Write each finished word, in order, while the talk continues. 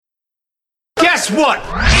guess what?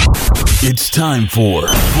 It's time for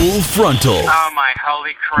Full Frontal. Oh my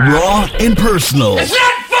holy crap. Raw and personal. It's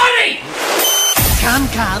not funny!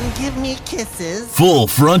 Come, give me kisses. Full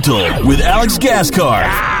Frontal with Alex Gascar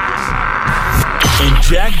and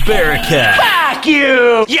Jack Barricat. Fuck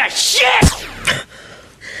you! You shit!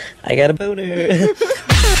 I got a boner.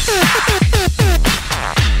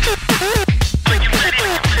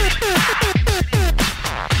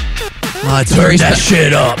 It's very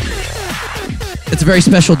shit up. It's a very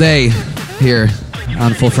special day here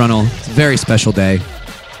on Full Frontal. It's a very special day.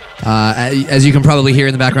 As you can probably hear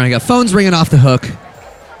in the background, I got phones ringing off the hook.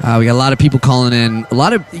 We got a lot of people calling in. A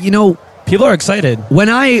lot of, people are excited.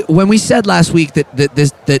 When we said last week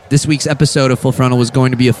that this week's episode of Full Frontal was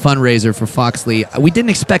going to be a fundraiser for Foxley, we didn't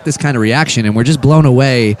expect this kind of reaction, and we're just blown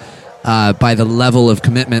away by the level of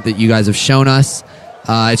commitment that you guys have shown us.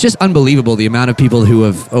 It's just unbelievable the amount of people who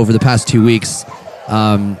have, over the past 2 weeks,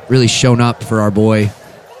 really shown up for our boy.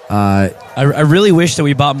 I really wish that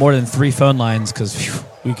we bought more than 3 phone lines because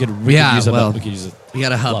we could use it. We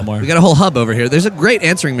got a hub. A lot more. We got a whole hub over here. There's a great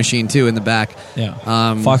answering machine too in the back.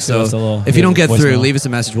 Yeah. So if you don't get through, leave us a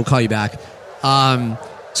message. We'll call you back.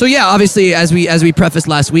 So yeah, obviously, as we prefaced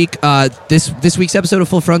last week, this week's episode of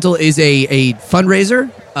Full Frontal is a fundraiser.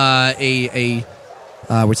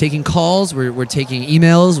 We're taking calls. We're taking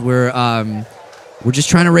emails. We're just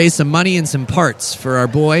trying to raise some money and some parts for our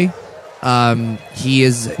boy. He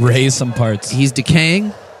is raise some parts. He's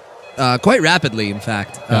decaying quite rapidly. In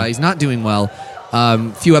fact, he's not doing well.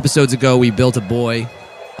 A few episodes ago, we built a boy,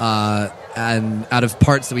 and out of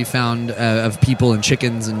parts that we found of people and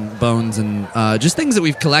chickens and bones and just things that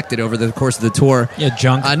we've collected over the course of the tour. Yeah,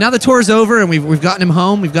 junk. Now the tour is over, and we've gotten him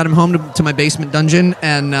home. We've got him home to my basement dungeon,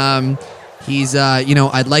 and he's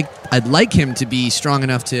I'd like him to be strong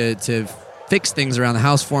enough to fix things around the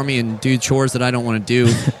house for me and do chores that I don't want to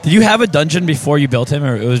do. Did you have a dungeon before you built him,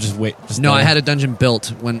 or it was just No, I had a dungeon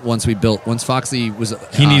built once Foxley was.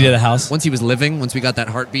 He needed a house. Once he was living. Once we got that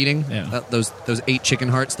heart beating. Yeah. Those 8 chicken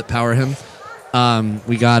hearts that power him.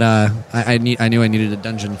 We got. I knew I needed a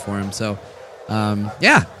dungeon for him. So,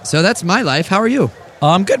 yeah. So that's my life. How are you?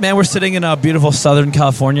 I'm good, man. We're sitting in beautiful Southern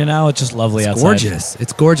California now. It's just lovely outside. Gorgeous.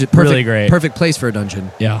 It's gorgeous. Perfect, really great. Perfect place for a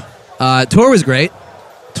dungeon. Yeah. Tour was great.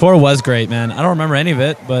 Tour was great, man. I don't remember any of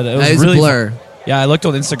it, but it was It's really a blur. Yeah, I looked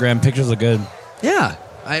on Instagram. Pictures look good. Yeah.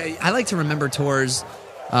 I like to remember tours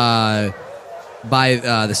by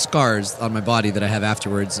the scars on my body that I have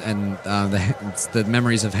afterwards, and the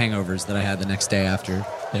memories of hangovers that I had the next day after.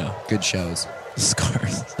 Yeah. Good shows.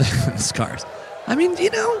 Scars. Scars. I mean,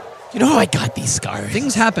 You know how I got these scars?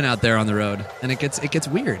 things happen out there on the road, and it gets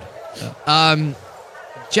weird. Yeah.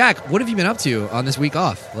 Jack, what have you been up to on this week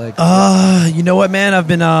off? You know what, man? I've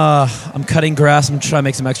been I'm cutting grass. I'm trying to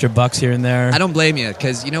make some extra bucks here and there. I don't blame you,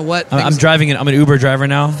 because you know what? I'm driving. I'm an Uber driver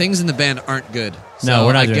now. Things in the band aren't good. No,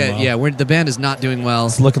 we're not doing well. Yeah, the band is not doing well.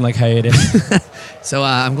 It's looking like hiatus. So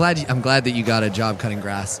I'm glad that you got a job cutting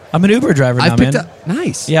grass. I'm an Uber driver now, man.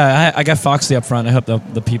 Nice. Yeah, I got Foxley up front. I hope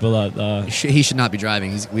the people that he should not be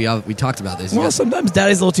driving. We talked about this. Sometimes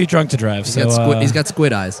Daddy's a little too drunk to drive. He's got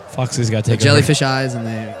squid eyes. Foxley's got to take jellyfish eyes,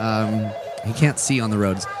 and he can't see on the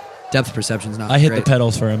roads. Depth perception's not. I hit great. the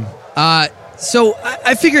pedals for him. So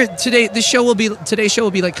I figured today's show will be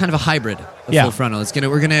like kind of a hybrid of Full Frontal.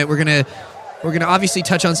 We're gonna obviously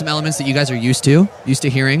touch on some elements that you guys are used to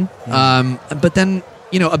hearing. But then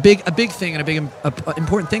a big thing and a big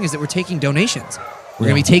important thing is that we're taking donations. We're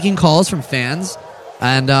gonna be taking calls from fans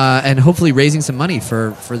and hopefully raising some money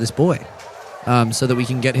for this boy, so that we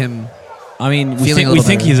can get him. I mean, we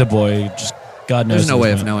think he's a boy. Just God knows. There's no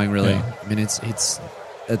way of knowing, really. Yeah. I mean, it's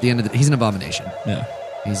at the end of he's an abomination. Yeah,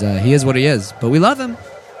 he is what he is, but we love him.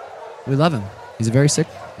 We love him. He's a very sick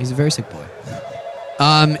boy.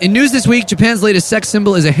 In news this week, Japan's latest sex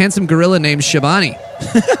symbol is a handsome gorilla named Shabani.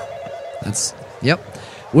 Yep.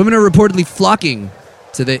 Women are reportedly flocking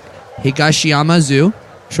to the Higashiyama Zoo.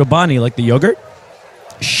 Shabani, like the yogurt?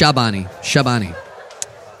 Shabani.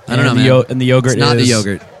 I don't know, man. And the yogurt it's not the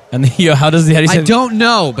yogurt. And how do you say I don't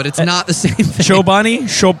know, but it's not the same thing. Chobani?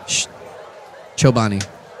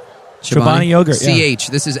 Chobani yogurt. CH.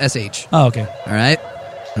 This is SH. Oh, okay. All right.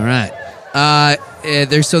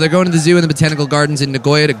 They're going to the zoo and the botanical gardens in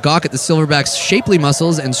Nagoya to gawk at the silverback's shapely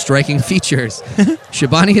muscles and striking features.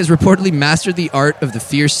 Shabani has reportedly mastered the art of the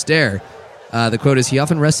fierce stare. The quote is, "He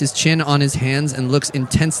often rests his chin on his hands and looks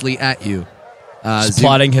intensely at you."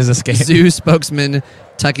 Plotting his escape. Zoo spokesman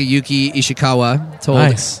Takayuki Ishikawa told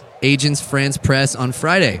Agence France Presse on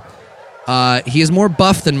Friday. He is more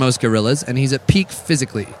buff than most gorillas, and he's at peak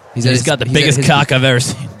physically. He's got the biggest cock I've ever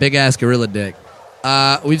seen. Big-ass gorilla dick.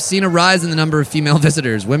 We've seen a rise in the number of female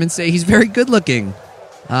visitors. Women say he's very good looking.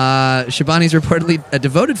 Shabani's reportedly a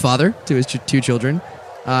devoted father to his 2 children.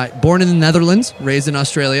 Born in the Netherlands, raised in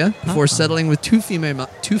Australia, before settling with two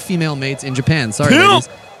female mates in Japan. Sorry, 2? ladies.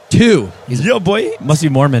 2. He's Yo, boy. Must be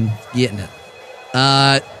Mormon. getting it.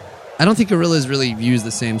 I don't think gorillas really use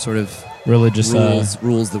the same sort of Religious.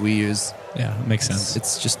 rules that we use. Yeah, makes sense.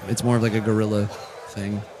 It's more of like a gorilla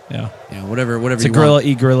thing. Yeah. Whatever It's a you gorilla want.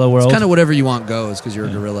 eat gorilla world. It's kind of whatever you want goes because you're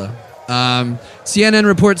a gorilla. CNN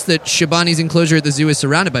reports that Shabani's enclosure at the zoo is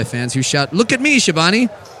surrounded by fans who shout, "Look at me, Shabani!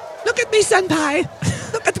 Look at me,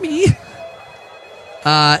 senpai! Look at me!"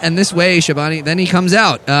 And this way, Shabani, then he comes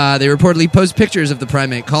out. They reportedly post pictures of the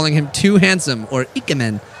primate, calling him too handsome, or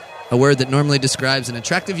ikemen, a word that normally describes an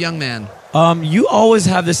attractive young man. You always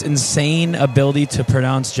have this insane ability to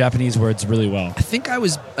pronounce Japanese words really well. I think I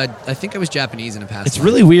was Japanese in a past It's life.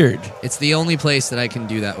 really weird. It's the only place that I can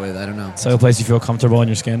do that with. I don't know. It's like a place you feel comfortable in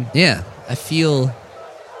your skin. Yeah, I feel...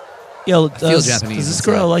 Yo, feel Japanese Does this inside.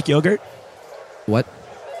 girl like yogurt? What?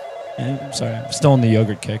 I'm sorry, I'm still on the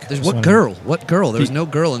yogurt kick. There's Just what wondering. girl? What girl? There was no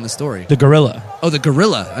girl in the story. The gorilla. Oh, the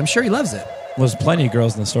gorilla. I'm sure he loves it. Was plenty of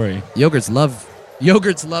girls in the story. Yogurts love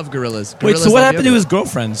gorillas. Wait, Gorillas so what love happened to yogurt. his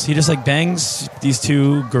girlfriends? He just like bangs these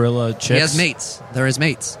 2 gorilla chicks. He has mates. They're his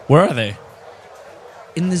mates. Where are they?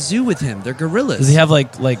 In the zoo with him. They're gorillas. Does he have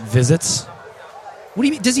like visits? What do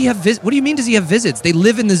you mean? Does he have What do you mean? Does he have visits? They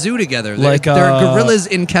live in the zoo together. They're, Like, they're gorillas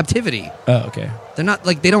in captivity. Oh, okay. They're not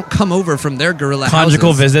like they don't come over from their gorilla Conjugal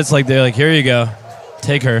houses. visits, like they're like, here you go,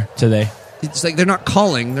 take her today. It's like they're not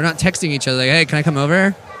calling. They're not texting each other. Like, hey, can I come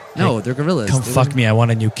over? No, they're gorillas. Come They fuck live- me, I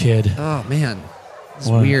want a new kid. Oh man, it's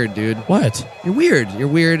What? weird, dude. What? You're weird. You're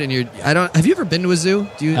weird, and you're. I don't. Have you ever been to a zoo?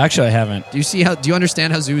 Do you? Actually, I haven't. Do you see how? Do you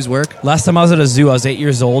understand how zoos work? Last time I was at a zoo, I was 8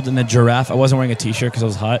 years old, and a giraffe. I wasn't wearing a t-shirt because it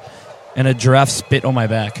was hot, and a giraffe spit on my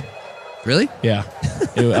back. Really? Yeah,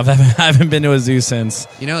 I haven't been to a zoo since.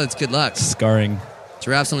 You know, it's good luck. Scarring.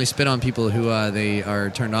 Giraffes only spit on people who they are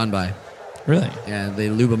turned on by. Really? Yeah, they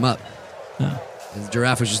lube them up. Oh. The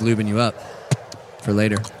giraffe was just lubing you up for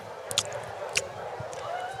later.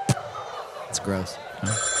 It's gross.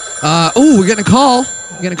 We're getting a call.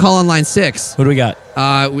 We're getting a call on line 6. What do we got?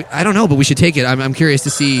 I don't know, but we should take it. I'm curious to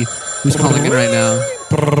see who's calling in right now.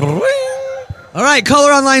 All right,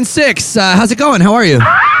 caller on line 6. How's it going? How are you?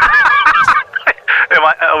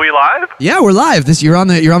 Are we live? Yeah, we're live. You're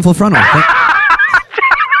on full frontal.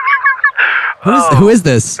 Who is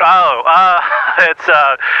this? It's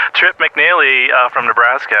Trip McNeely from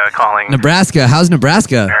Nebraska calling. Nebraska. How's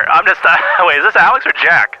Nebraska? I'm just. Wait, is this Alex or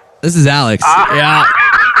Jack? This is Alex. Yeah.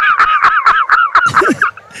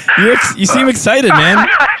 You seem excited, man.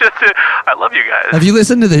 I love you guys. Have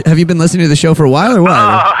you been listening to the show for a while or what?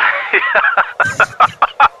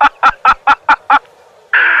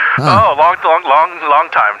 Oh,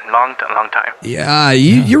 long time. Yeah,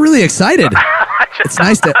 you're really excited. It's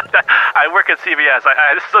nice to. I work at CBS.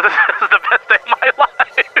 This is the best day of my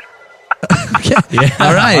life. Okay. Yeah.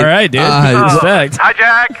 All right. All right, dude. Respect. Hi,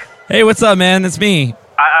 Jack. Hey, what's up, man? It's me.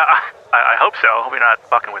 I hope so. Hope you're not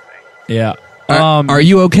fucking with me. Yeah. Are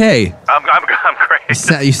you okay? I'm great.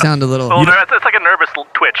 You sound a little. It's like a nervous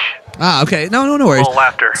twitch. Okay. No worries. A little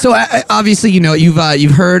laughter. So obviously,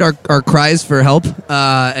 you've heard our cries for help,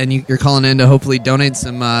 and you're calling in to hopefully donate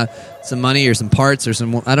some money or some parts or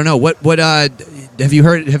some. I don't know what have you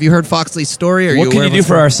heard Foxley's story? Or What can you do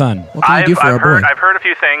for our son? What can you do for our boy? I've heard a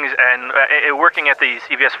few things, and working at the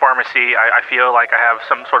CVS pharmacy, I feel like I have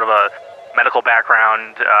some sort of a medical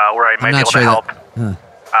background where I might be able to help.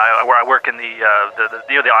 Where I work in the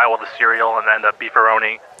aisle of the cereal and then the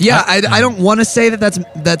beefaroni. Yeah, I don't want to say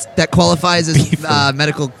that qualifies as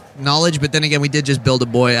medical knowledge, but then again, we did just build a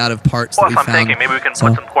boy out of parts Well, that we I'm found. thinking maybe we can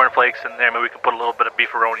put some cornflakes in there. Maybe we can put a little bit of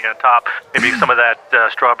beefaroni on top. Maybe some of that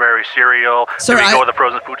strawberry cereal. Sir, maybe go to the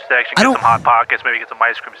frozen food section, get some Hot Pockets, maybe get some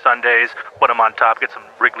ice cream sundaes, put them on top, get some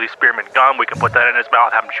Wrigley Spearmint gum. We can put that in his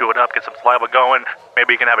mouth, have him chew it up, get some saliva going.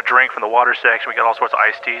 Maybe he can have a drink from the water section. We got all sorts of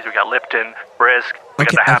iced teas. We got Lipton, Brisk. We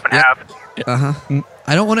got the half and half.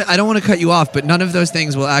 I don't want to cut you off, but none of those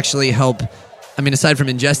things will actually help. I mean, aside from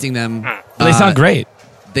ingesting them, They sound great.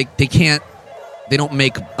 They can't. They don't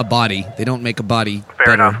make a body. They don't make a body Fair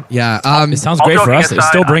better. enough. Yeah. It sounds All great for joking us. aside,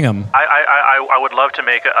 Still bring them. I would love to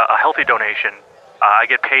make a healthy donation. I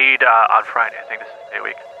get paid on Friday. I think this is the day of the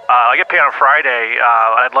week. I get paid on Friday.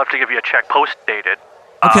 I'd love to give you a check post-dated.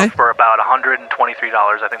 Okay. For about $123.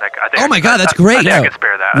 I think. Oh my God, that's great. I think Yeah. I can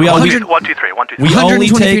spare that. We One, only- two,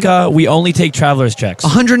 123. We only take travelers checks.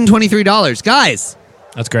 $123, guys.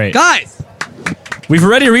 That's great. Guys, We've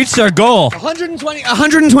already reached our goal.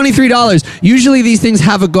 $123. Usually these things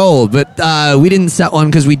have a goal, but we didn't set one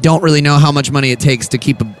because we don't really know how much money it takes to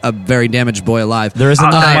keep a very damaged boy alive. There isn't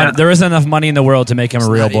enough money in the world to make him a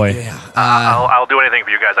real boy. I'll do anything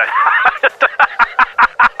for you guys.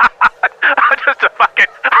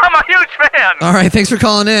 I'm a huge fan. All right, thanks for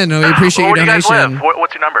calling in. We appreciate your Where do you guys donation. live?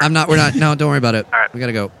 What's your number? No, don't worry about it. All right. We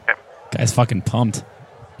gotta go. Okay. Guy's fucking pumped.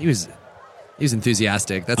 He was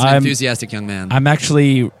enthusiastic. That's an enthusiastic young man. I'm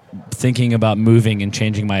actually thinking about moving and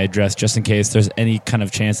changing my address just in case there's any kind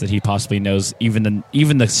of chance that he possibly knows even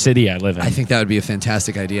the city I live in. I think that would be a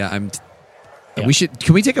fantastic idea. Yeah.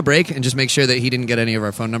 Can we take a break and just make sure that he didn't get any of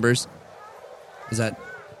our phone numbers? Ryan,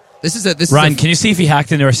 can you see if he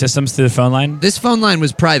hacked into our systems through the phone line? This phone line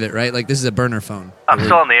was private, right? Like, this is a burner phone. I'm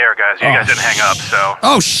still on the air, guys. You guys didn't hang up, so.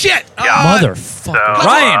 Oh, shit! Yeah. Motherfucker. So,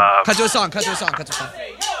 Ryan! Cut to a song.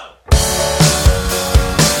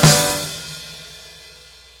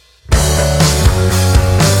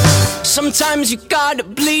 Sometimes you gotta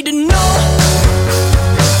bleed to know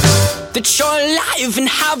that you're alive and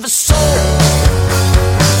have a soul.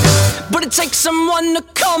 But it takes someone to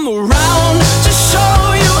come around to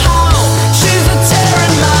show you how. She's the tear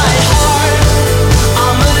in my heart.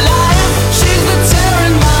 I'm alive. She's the tear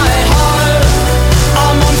in my heart.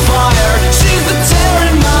 I'm on fire. She's the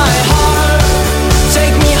tear in my heart.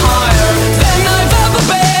 Take me higher than I've ever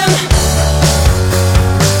been.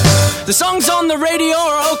 The songs on the radio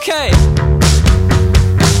are okay,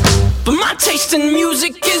 but my taste in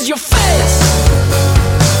music is your face.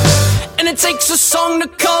 And it takes a song to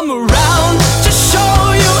come around to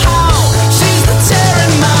show you how. She's the tear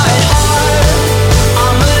in my heart.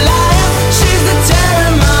 I'm alive. She's the tear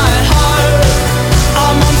in my heart.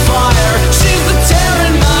 I'm on fire. She's the tear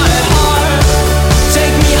in my heart.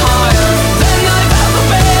 Take me higher than I've ever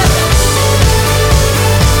been.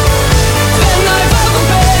 Than I've ever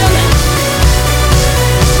been.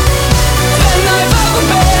 Than I've ever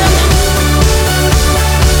been.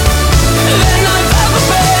 Than I've ever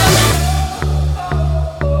been.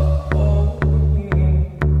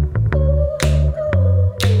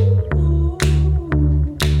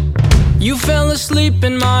 You fell asleep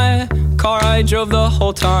in my car, I drove the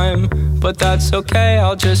whole time. But that's okay,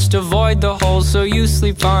 I'll just avoid the hole so you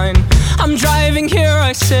sleep fine. I'm driving, here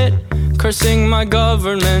I sit, cursing my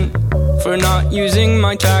government for not using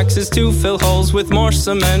my taxes to fill holes with more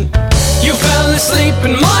cement. You fell asleep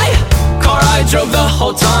in my car, I drove the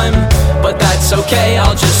whole time. But that's okay,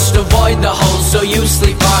 I'll just avoid the holes so you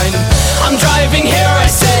sleep fine. I'm driving, here I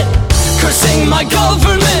sit, cursing my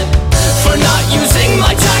government for not using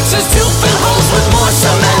my taxes to fill holes with more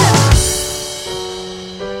cement.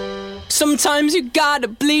 Sometimes you gotta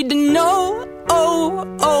bleed to know,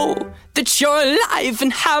 that you're alive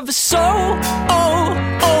and have a soul,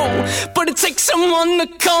 but it takes someone to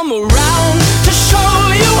come around to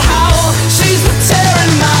show you how. She's the tear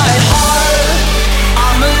in my heart.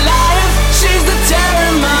 I'm alive. She's the tear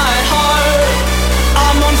in my heart.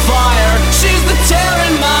 I'm on fire. She's the tear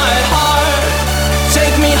in my heart.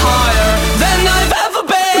 Take me higher than I've ever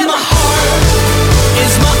been. My heart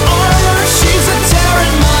is my armor. She's a tear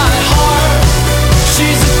in my heart.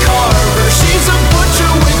 She's a carver. She's a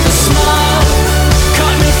butcher with a smile.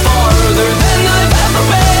 Cut me farther than I've ever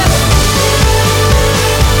been.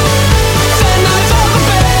 Than I've ever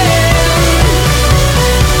been.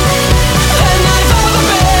 Than I've ever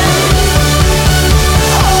been.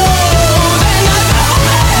 Oh, than I've ever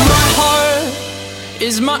been. My heart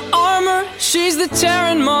is my armor. She's the tear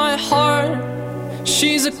in my heart.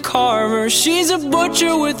 She's a carver. She's a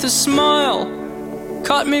butcher with a smile.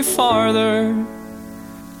 Cut me farther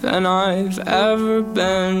than I've ever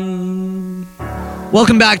been.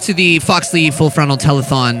 Welcome back to the Foxley Full Frontal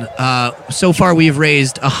Telethon. So far, we have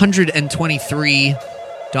raised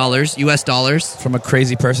 $123 US dollars. From a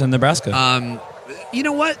crazy person in Nebraska. You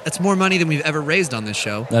know what? That's more money than we've ever raised on this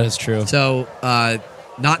show. That is true. So,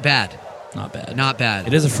 not bad. Not bad. Not bad.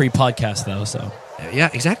 It is a free podcast, though, so. Yeah,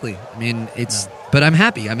 exactly. I mean, it's. But I'm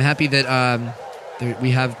happy. I'm happy that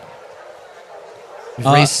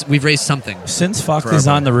we've raised something. Since Foxley's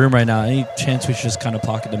not in the room right now, any chance we should just kind of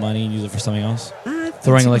pocket the money and use it for something else?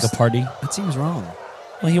 Throwing like a party? That seems wrong.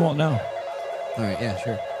 Well, he won't know. All right, yeah,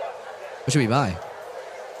 sure. What should we buy?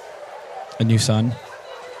 A new son.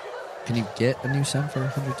 Can you get a new son for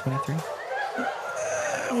 123?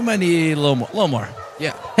 We might need a little more.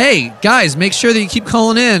 Yeah. Hey, guys, make sure that you keep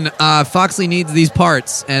calling in. Foxley needs these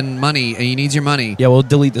parts and money, and he needs your money. Yeah, we'll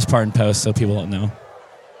delete this part in post so people don't know.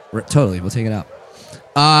 Totally, we'll take it out.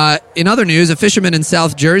 In other news, a fisherman in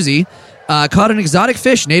South Jersey caught an exotic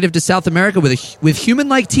fish native to South America with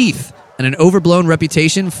human-like teeth and an overblown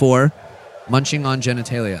reputation for munching on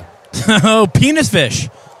genitalia. Oh, penis fish.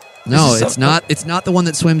 No, This is it's not. It's not the one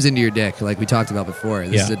that swims into your dick, like we talked about before.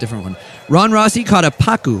 This Yeah. is a different one. Ron Rossi caught a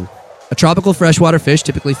pacu, a tropical freshwater fish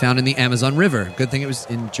typically found in the Amazon River. Good thing it was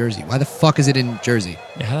in Jersey. Why the fuck is it in Jersey?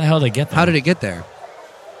 Yeah, how the hell did it get there? How did it get there?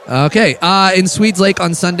 Okay, in Swedes Lake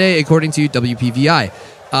on Sunday, according to WPVI.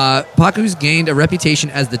 Pacus gained a reputation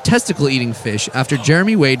as the testicle-eating fish after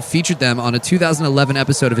Jeremy Wade featured them on a 2011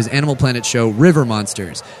 episode of his Animal Planet show, River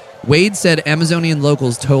Monsters. Wade said Amazonian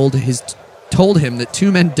locals told him that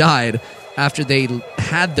 2 men died after they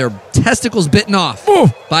had their testicles bitten off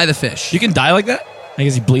by the fish. You can die like that? I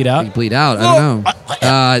guess you bleed out. You bleed out. I don't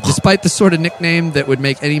know. Despite the sort of nickname that would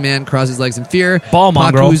make any man cross his legs in fear, Ball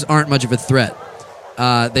mongrel. pacus aren't much of a threat.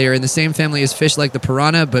 They are in the same family as fish like the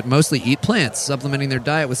piranha, but mostly eat plants, supplementing their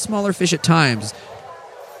diet with smaller fish at times.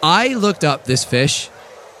 I looked up this fish.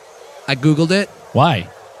 I Googled it Why?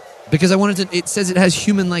 because I wanted to. It says it has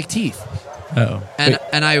human-like teeth, Oh.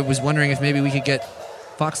 and I was wondering if maybe we could get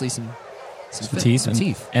Foxley some teeth. some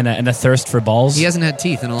teeth. And a thirst for balls. He hasn't had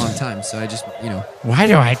teeth in a long time, so I just Why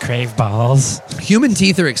do I crave balls? human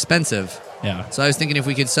teeth are expensive. Yeah. So I was thinking if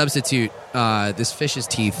we could substitute this fish's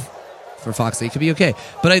teeth for Foxley, it could be okay.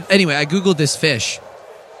 But anyway, I Googled this fish.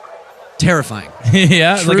 Terrifying.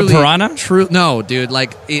 Yeah, like a Truly- piranha? No, dude.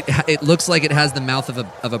 Like it looks like it has the mouth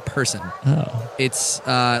of a person. Oh. It's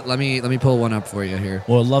let me pull one up for you here.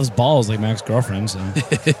 Well, it loves balls like Mac's girlfriend, so.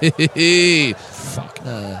 Look, Fuck.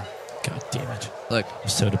 God damn it. I'm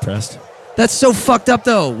so depressed. that's so fucked up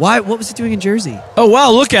though. Why? What was it doing in Jersey? Oh,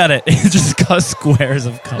 wow, look at it. It just got squares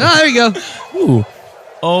of color. Oh, there you go. Ooh.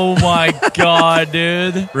 Oh, my God,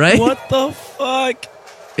 dude. Right? What the fuck?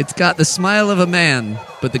 It's got the smile of a man,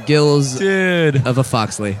 but the gills Dude. of a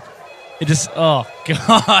Foxley. It just, oh,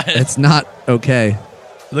 God. It's not okay.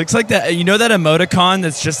 Looks like that. You know that emoticon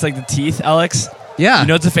that's just like the teeth, Alex? Yeah. You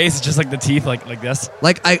know it's a face, it's just like the teeth, like this?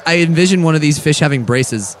 Like I envision one of these fish having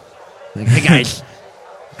braces. Like, hey guys,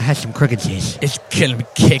 I had some crooked teeth. It's gonna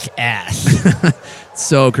kick ass.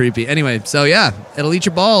 So creepy. Anyway, so yeah, it'll eat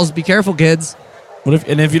your balls. Be careful, kids.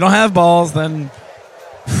 If you don't have balls, then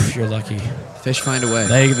you're lucky. Fish find a way.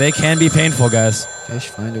 They can be painful, guys. Fish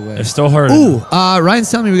find a way. They're still hurting. Ooh,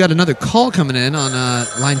 Ryan's telling me we got another call coming in on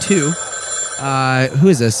line 2. Who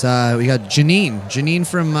is this? We got Janine. Janine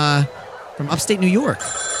from upstate New York,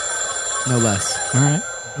 no less. All right.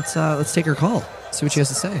 Let's take her call. See what she has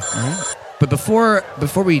to say. All right. But before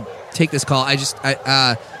we take this call,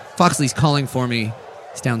 Foxley's calling for me.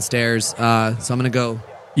 He's downstairs, so I'm gonna go.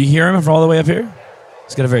 You hear him from all the way up here?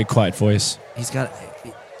 He's got a very quiet voice. He's got.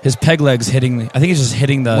 His peg leg's hitting. I think he's just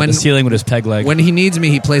hitting the ceiling with his peg leg. When he needs me,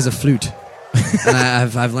 he plays a flute. And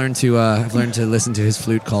I've learned to listen to his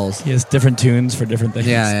flute calls. He has different tunes for different things.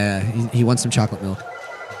 Yeah. He wants some chocolate milk.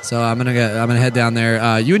 So I'm gonna head down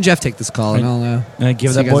there. You and Jeff take this call, and I'll Give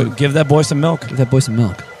see that you boy guys- give that boy some milk. give that boy some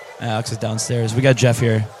milk. Alex is downstairs. We got Jeff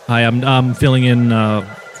here. Hi, I'm filling in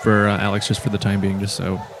for Alex just for the time being, just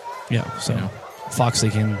so. Yeah. So You know. Foxley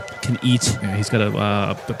can eat. Yeah, he's got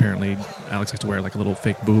apparently Alex likes to wear like a little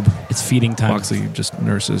fake boob. It's feeding time. Foxley just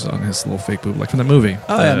nurses on his little fake boob, like from the movie.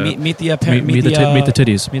 Oh yeah. Meet the parent. meet the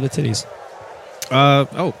titties. Meet the titties.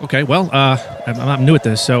 Okay. Well, I'm new at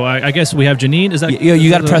this, so I guess we have Janine. Is that You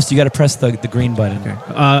got to press. You got to press the green button.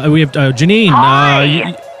 Okay. We have Janine.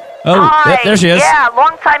 Hi. Hi. Yep, there she is. Yeah,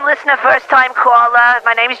 long-time listener, first-time caller.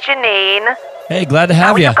 My name's Janine. Hey, glad to How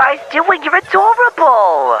have are you. you guys doing? You're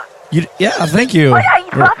adorable. Yeah, thank you. But I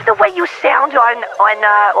love the way you sound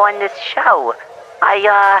on this show.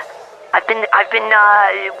 I've been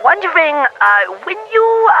wondering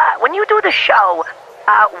when you do the show,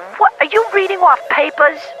 what are you reading off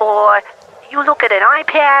papers, or you look at an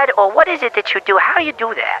iPad, or what is it that you do? How do you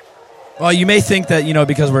do that? Well, you may think that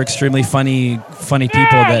because we're extremely funny people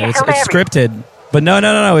that it's hilarious. scripted, but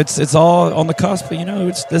no. It's all on the cusp.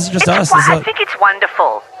 This is just us. I think it's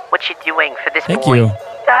wonderful what you're doing for this Thank boy. you.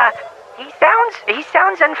 He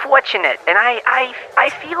sounds unfortunate, and I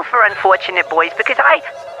feel for unfortunate boys because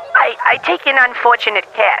I take in unfortunate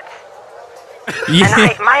cats.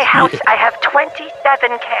 And my house, I have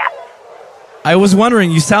 27 cats. I was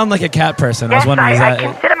wondering. You sound like a cat person. I was Yes, wondering. I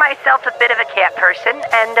consider myself a bit of a cat person,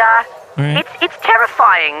 and right. it's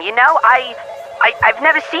terrifying. I've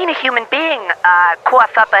never seen a human being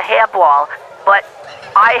cough up a hairball, but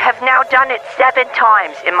I have now done it 7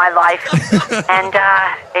 times in my life, and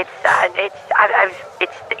it's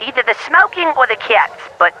either the smoking or the cats,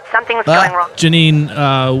 but something's going wrong.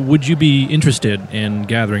 Janine, would you be interested in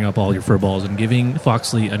gathering up all your fur balls and giving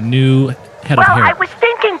Foxley a new head of Well, hair? I was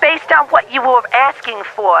thinking based on what you were asking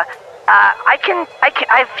for,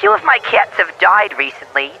 a few of my cats have died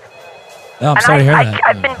recently. Oh, I'm sorry to hear that.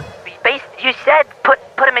 I've been you said put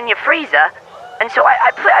them in your freezer, and so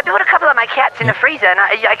I put a couple of my cats in the freezer, and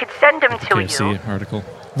I could send them to KFC you. article.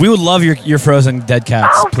 We would love your frozen dead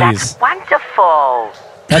cats, Oh, please. that's wonderful.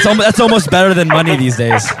 That's almost better than money these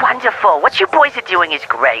days. That's wonderful. What you boys are doing is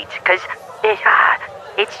great, because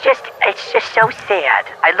it's just so sad.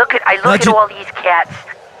 I look at all these cats,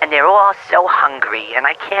 and they're all so hungry, and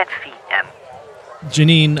I can't feed them.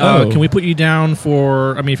 Janine, can we put you down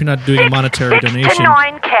for? I mean, if you're not doing a monetary 6 donation. to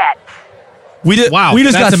 9 cats. Wow, we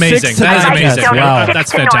just that's got amazing. 6 to That is 9 amazing. cats. Wow. 6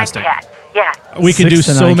 That's to 9 fantastic. cats. Yeah. We can 6 do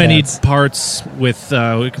to so 9 many cats. parts with.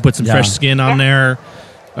 We can put some fresh skin on there,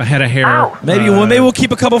 a head of hair. Oh. Maybe we'll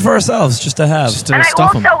keep a couple for ourselves just to have. Just to And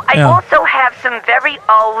stuff them. I also have some very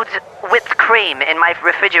old whipped cream in my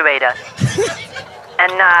refrigerator.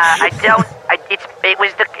 And it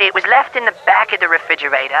was left in the back of the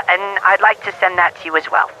refrigerator, and I'd like to send that to you as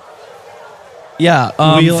well. Yeah,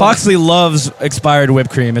 Foxley loves expired whipped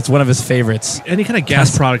cream. It's one of his favorites. Any kind of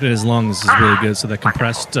gas product in his lungs is really good. So that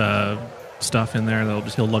compressed stuff in there,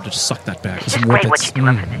 he'll love to just suck that back. It's great what you're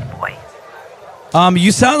doing for this boy.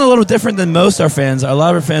 You sound a little different than most of our fans. A lot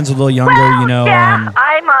of our fans are a little younger, Well, you know. yeah,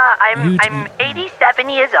 I'm 87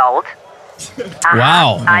 years old.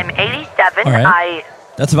 Wow. I'm 87. All right.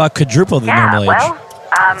 That's about quadruple the normal age. Well,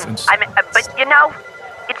 but you know,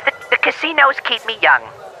 it's the casinos keep me young.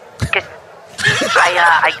 Because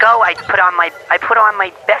I put on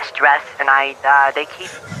my best dress, and they keep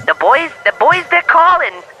the boys they're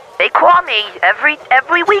calling. They call me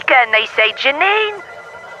every weekend. They say, Janine,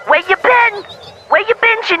 where you been? Where you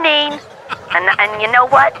been, Janine? And you know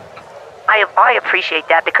what? I appreciate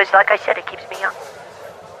that, because like I said, it keeps me young.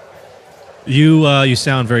 You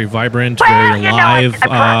sound very vibrant, very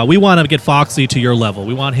alive. We want to get Foxley to your level.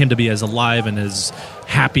 We want him to be as alive and as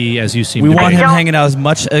happy as you seem to be. We want him hanging out as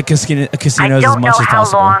much at casinos as much as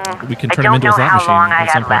possible. We can turn him into a slot machine. I don't know how long I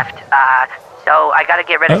at some have point. left, so I got to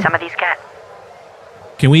get rid of some of these cats.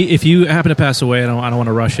 Can we, if you happen to pass away, I don't want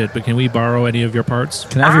to rush it, but can we borrow any of your parts?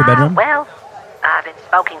 Can I have your bedroom? Well, I've been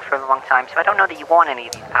smoking for a long time, so I don't know that you want any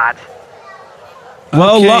of these parts.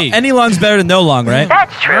 Well, Okay. any lung's better than no lung, right?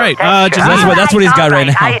 That's true. All right, That's true. that's what he's got right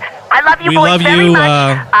now. I love you We boys love very you,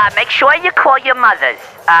 much. Make sure you call your mothers.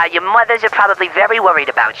 Your mothers are probably very worried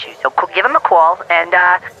about you. So give them a call and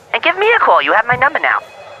give me a call. You have my number now.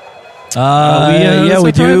 Yeah,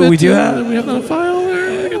 we do. We do have. We have that on file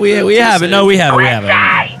there. We have it. No, we have it. We have it.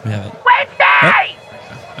 Wednesday! We have it. Wednesday!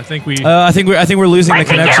 I think we. I think we're losing the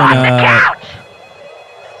Quincy, connection. get off the couch!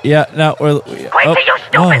 Yeah, no, we're. Quincy, you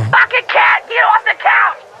stupid fucking cat! Get off the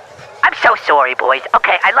couch! I'm so sorry, boys.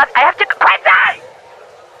 Okay, I have to. Quincy!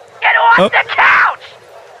 Get off the couch!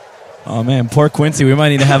 Oh man, poor Quincy. We might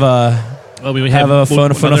need to have a we have a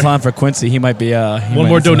phone for Quincy. He might be. One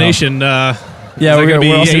more donation. Yeah, we're going to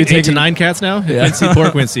be also 8 to taking 9 cats now. Yeah. Quincy, poor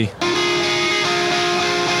Quincy.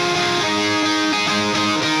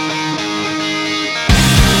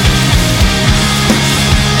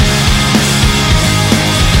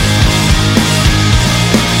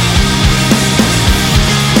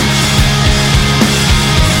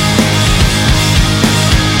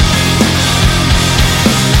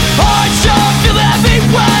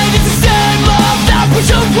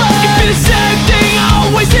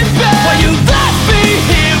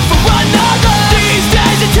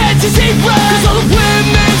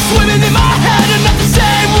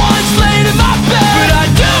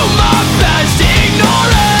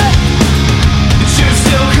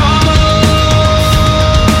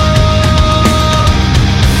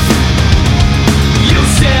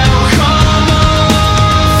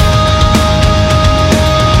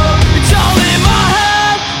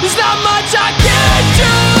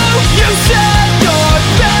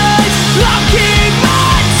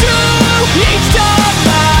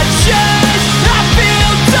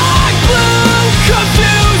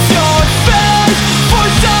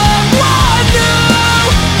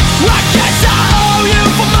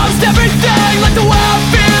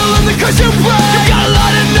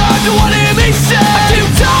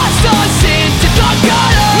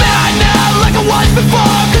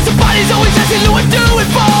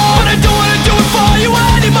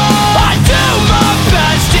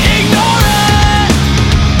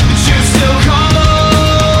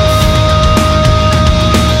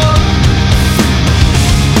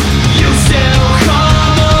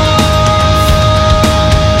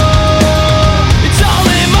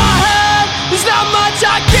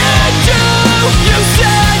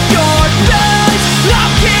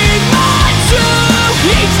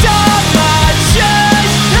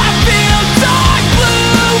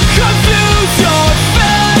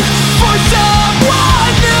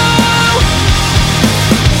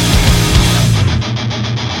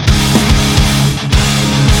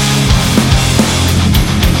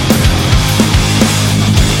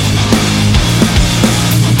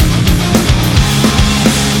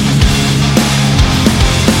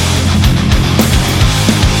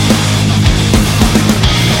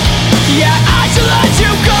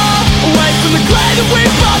 that we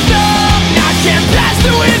both know I can't pass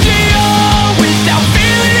the window without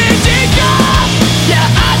feeling easy go. Yeah,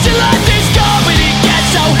 I should let this go, but it gets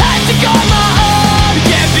so hectic on my own.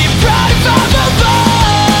 Can't be proud if I'm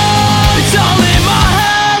alone. It's all in my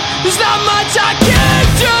head, there's not much I can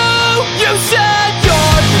do. You said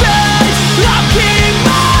your face, I'll keep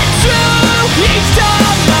my true. Each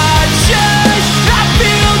time I change, I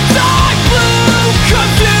feel dark blue.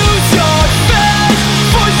 Confuse your face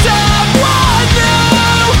for someone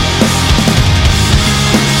new.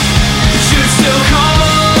 You still call.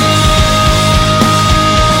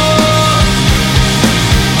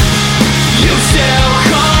 You still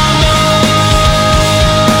call.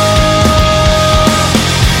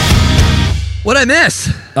 What'd I miss?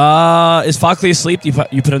 Is Fockley asleep? You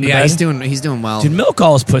put him to Yeah, bed? he's doing well. Dude, milk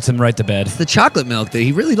always puts him right to bed. The chocolate milk, that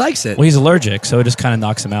he really likes it. Well, he's allergic, so it just kind of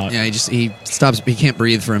knocks him out. Yeah, he stops. He can't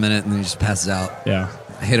breathe for a minute, and then he just passes out. Yeah.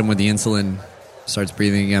 I hit him with the insulin, starts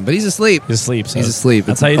breathing again, but he's asleep. He's asleep. So He's asleep.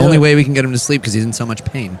 That's It's how you the do only it. way we can get him to sleep because he's in so much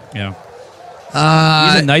pain. Yeah.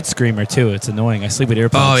 He's a night screamer too. It's annoying. I sleep with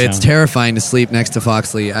earplugs. Oh, it's now. terrifying to sleep next to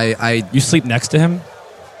Foxley. You sleep next to him?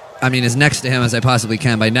 I mean, as next to him as I possibly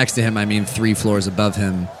can. By next to him, I mean 3 floors above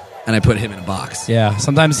him, and I put him in a box. Yeah.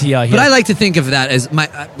 Sometimes he. But I like to think of that as my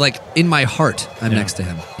like in my heart, I'm Yeah. next to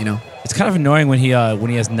him. You know. It's kind of annoying when he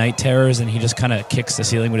has night terrors and he just kind of kicks the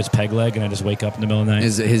ceiling with his peg leg, and I just wake up in the middle of the night.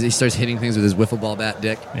 He starts hitting things with his wiffle ball bat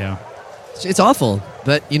dick. Yeah. It's awful,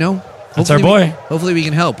 but you know. That's our hopefully boy. Hopefully we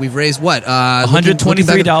can help. We've raised what?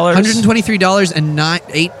 $123. $123 and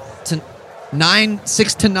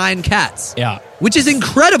 6 to 9 cats. Yeah. Which is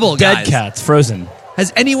incredible, Dead guys. cats, frozen.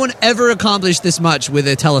 Has anyone ever accomplished this much with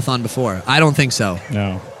a telethon before? I don't think so.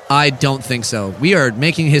 No. I don't think so. We are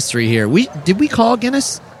making history here. Did we call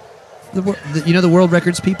Guinness? The world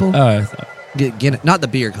records people? Guinness, not the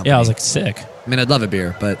beer company. Yeah, I was like, sick. I mean, I'd love a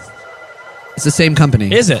beer, but it's the same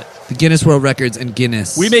company. Is it? The Guinness World Records and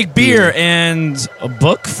Guinness. We make beer and a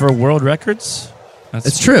book for world records.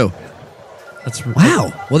 It's true. That's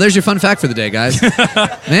Wow. Well, there's your fun fact for the day, guys.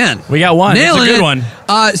 Man, we got one. Nailing It's a good it. one.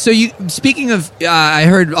 So speaking of, I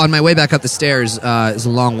heard on my way back up the stairs. It's a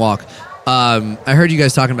long walk. I heard you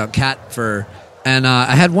guys talking about cat fur, and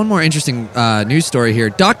I had one more interesting news story here.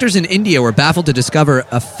 Doctors in India were baffled to discover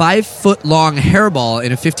a 5-foot-long hairball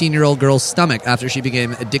in a 15-year-old girl's stomach after she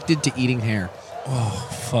became addicted to eating hair. Oh,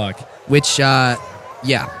 fuck. Which, yeah,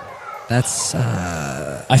 that's.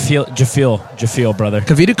 I feel, Jafeel, brother.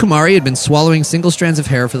 Kavita Kumari had been swallowing single strands of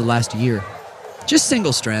hair for the last year. Just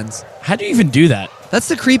single strands. How do you even do that? That's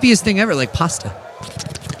the creepiest thing ever, like pasta.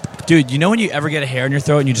 Dude, you know when you ever get a hair in your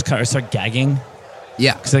throat and you just kind of start gagging?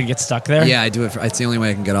 Yeah. Because it gets stuck there? Yeah, I do it. It's the only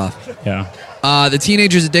way I can get off. Yeah. The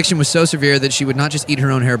teenager's addiction was so severe that she would not just eat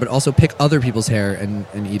her own hair, but also pick other people's hair and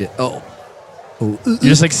eat it. Oh. You're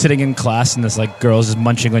just like sitting in class and this like girl's just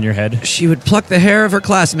munching on your head. She would pluck the hair of her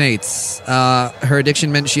classmates. Her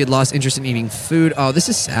addiction meant she had lost interest in eating food. Oh, this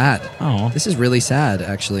is sad. Oh. This is really sad,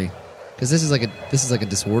 actually, because this is like a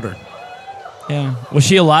disorder. Yeah. Was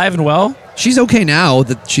she alive and well? She's okay now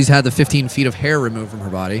that she's had the 15 feet of hair removed from her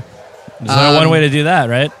body. There's only one way to do that,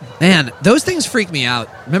 right? Man, those things freak me out.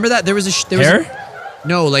 Remember that there was a hair?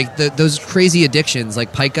 No, like those crazy addictions,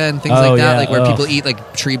 like pica and things Oh, like that, yeah. like where Ugh. people eat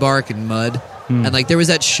like tree bark and mud. And like there was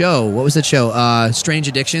that show. What was that show? Strange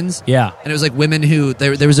Addictions. Yeah. And it was like women who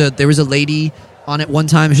there was a lady on it one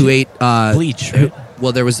time who ate bleach. Right?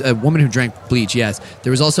 Well, there was a woman who drank bleach. Yes.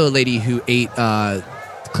 There was also a lady who ate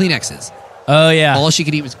Kleenexes. Oh yeah. All she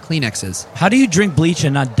could eat was Kleenexes. How do you drink bleach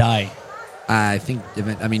and not die? I think.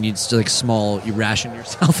 I mean, you just like you ration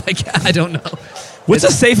yourself. I don't know. What's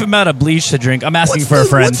a safe amount of bleach to drink? I'm asking for a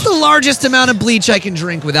friend. What's the largest amount of bleach I can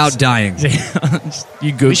drink without dying?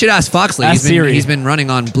 You Google. We should ask Foxley. Ask Siri. He's been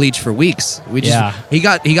running on bleach for weeks. Yeah. He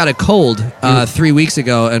got a cold 3 weeks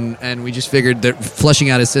ago, and we just figured that flushing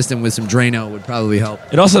out his system with some Drano would probably help.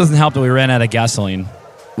 It also doesn't help that we ran out of gasoline.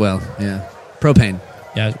 Well, yeah, propane.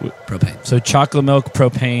 Yeah, propane. So chocolate milk,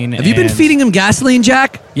 propane. Have you been feeding him gasoline,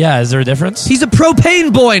 Jack? Yeah. Is there a difference? He's a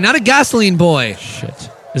propane boy, not a gasoline boy. Shit.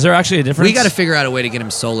 Is there actually a difference? We got to figure out a way to get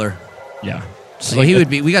him solar. Yeah. So he would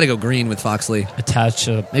be. We got to go green with Foxley. Attach.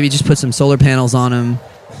 Maybe just put some solar panels on him.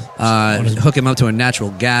 Hook him up to a natural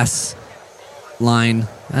gas line.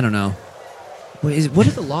 I don't know. What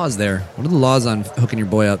are the laws there? What are the laws on hooking your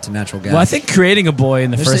boy up to natural gas? Well, I think creating a boy in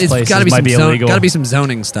the first place might be illegal. Got to be some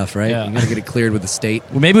zoning stuff, right? Yeah. You got to get it cleared with the state.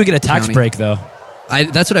 Well, maybe we get a tax county. break though.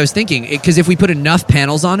 That's what I was thinking. Because if we put enough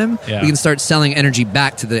panels on him, Yeah. we can start selling energy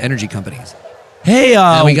back to the energy companies. Hey,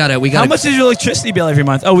 we gotta. How much is your electricity bill every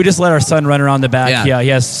month? Oh, we just let our son run around the back. Yeah. He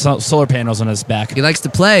has solar panels on his back. He likes to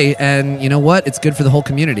play, and you know what? It's good for the whole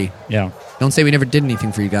community. Yeah. Don't say we never did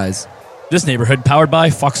anything for you guys. This neighborhood powered by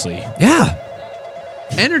Foxley. Yeah.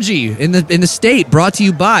 Energy in the state brought to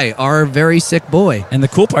you by our very sick boy. And the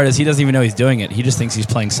cool part is he doesn't even know he's doing it. He just thinks he's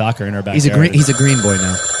playing soccer in our backyard. He's a green boy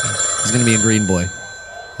now. He's going to be a green boy.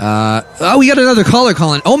 We got another caller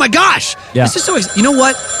calling. Oh my gosh! Yeah. This is so. You know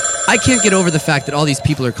what? I can't get over the fact that all these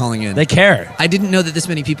people are calling in. They care. I didn't know that this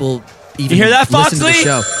many people even You hear that, listen to the Foxley?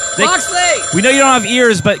 show. Foxley! We know you don't have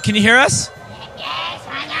ears, but can you hear us?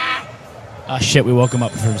 Oh shit! We woke him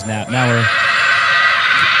up from his nap. Now we're.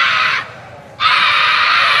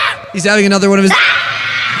 He's having another one of his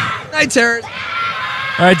night terrors.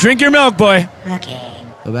 All right, drink your milk, boy. Okay.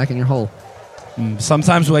 Go back in your hole.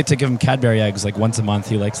 Sometimes we like to give him Cadbury eggs, like once a month.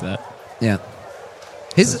 He likes that. Yeah.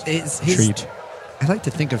 His treat. I like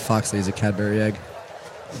to think of Foxley as a Cadbury egg.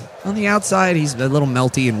 On the outside, he's a little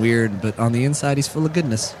melty and weird, but on the inside, he's full of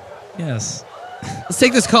goodness. Yes. Let's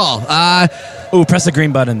take this call. Press the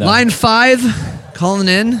green button, though. Line 5, calling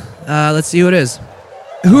in. Let's see who it is.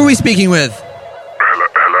 Who are we speaking with?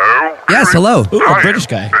 Hello? Yes, hello. Ooh, a British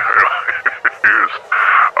guy. Yes.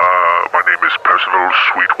 My name is Percival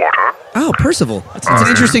Sweetwater. Oh, Percival. That's an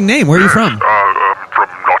interesting name. Where are you from? I'm from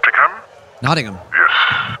Nottingham. Nottingham. Yes.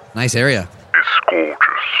 Nice area. It's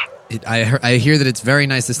gorgeous. I hear that it's very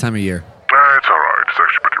nice this time of year. It's alright. It's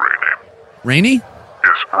actually pretty rainy. Rainy?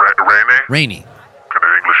 Yes, rainy. Rainy. Kind of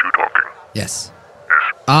English you talking. Yes. Yes.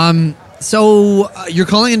 So you're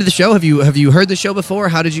calling into the show. Have you heard the show before?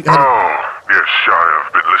 How did you? Yes, I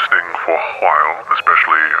have been listening for a while,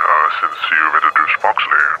 especially since you've introduced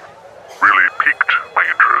Foxley. Really piqued my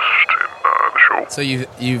interest in the show. So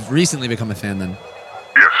you've recently become a fan then?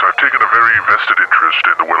 Yes, I've taken a very vested interest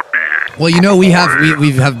in the well-being. Well, you know we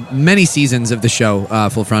have many seasons of the show,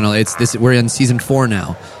 Full Frontal. We're in season 4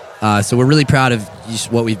 now, so we're really proud of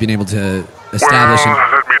what we've been able to establish.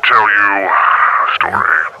 Well, let me tell you a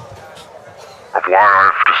story of why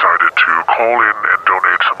I've decided to call in and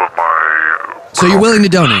donate some of my. So you're willing to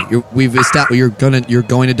donate? You're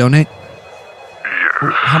going to donate?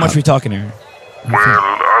 Yes. How much are we talking here? Well,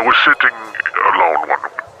 I was sitting alone one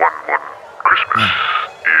Christmas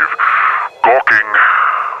Eve, gawking,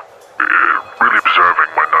 really observing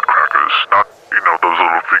my nutcrackers. Not, those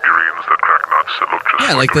little figurines that crack nuts that look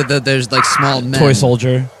just like there's like small men. Toy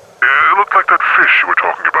soldier. It looked like that fish you were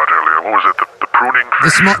talking about earlier. What was it? The pruning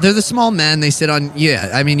fish? They're the small men. They sit on. Yeah,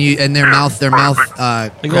 I mean, and their mouth.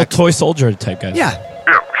 Like little toy soldier type guys. Yeah.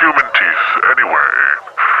 Yeah, human teeth. Anyway,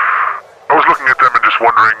 I was looking at them and just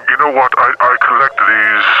wondering, you know what? I collect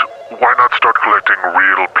these. Why not start collecting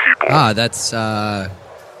real people? That's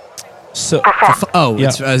So for fun.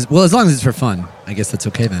 Yeah. as long as it's for fun, I guess that's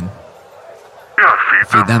okay then. Yeah, I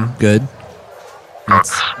Feed them. Good.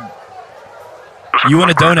 Nuts. You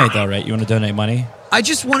want to donate though, right? You want to donate money? I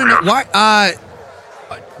just want to know why.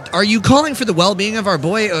 Are you calling for the well-being of our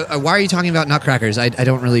boy? Why are you talking about nutcrackers? I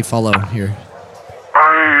don't really follow here.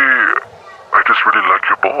 I just really like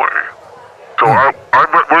your boy. So I'm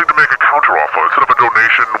willing to make a counteroffer. Instead of a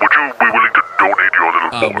donation, would you be willing to donate your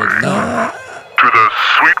little boy to the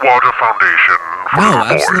Sweetwater Foundation for No, little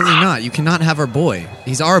boys? absolutely not. You cannot have our boy.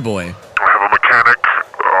 He's our boy. I have a mechanic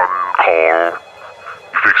on call.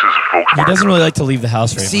 He fixes folks' He doesn't really like to leave the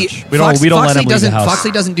house very See, much. We don't let him leave the house.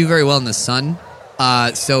 Foxley doesn't do very well in the sun.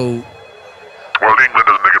 So Well, England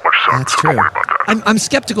doesn't get much sun, that's so true. don't worry about that. I'm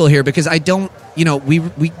skeptical here because I don't.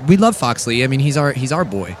 We love Foxley. I mean, he's our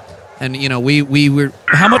boy, and we were.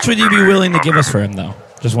 How much would you be willing to give us for him, though?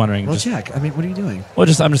 Just wondering. Well, Jack. I mean, what are you doing? I'm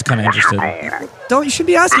just kind of interested. You should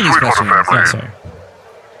be asking these questions. Yeah, sorry.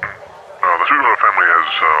 The Sweetwater family has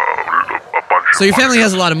a bunch of So your family money.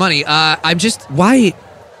 has a lot of money. I'm just why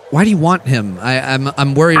do you want him?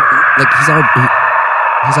 I'm worried. Like he's our boy.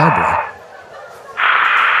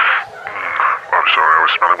 I'm sorry, I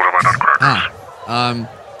was smelling one of my nutcrackers.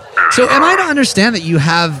 So am I to understand that you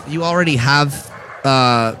already have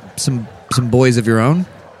some some boys of your own?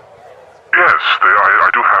 Yes, I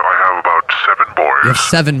do have. I have about 7 boys. You have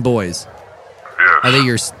 7 boys. Yes. Are they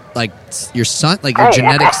your son, like your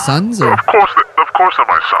genetic sons, or Of course, they're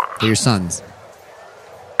my sons. they're your sons?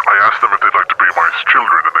 I asked them if they'd like to be my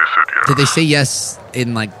children, and they said yes. Did they say yes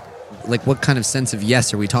in like what kind of sense of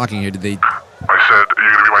yes are we talking here? Did they? I said, "Are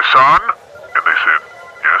you gonna be my son?" And they said,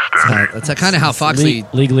 "Yes, Daddy." That's kind of how Foxley.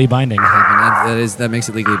 Legally binding. That makes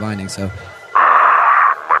it legally binding. So.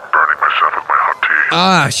 I'm burning myself with my hot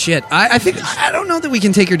tea. Shit. I don't know that we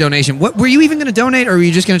can take your donation. What were you even going to donate, or were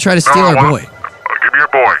you just going to try to steal our boy? Give me your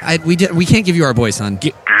boy. We can't give you our boy, son.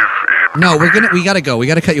 Give him. No, we gotta go. We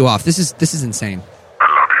gotta cut you off. This is insane. I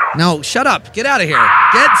love you. No, shut up. Get out of here.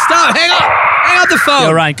 Stop. Hang up the phone.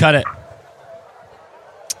 Yo, Ryan, cut it.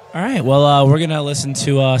 All right. Well, we're gonna listen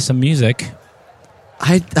to some music.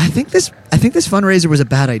 I think this fundraiser was a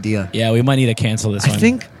bad idea. Yeah, we might need to cancel this one. I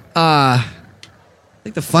think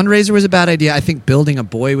the fundraiser was a bad idea. I think building a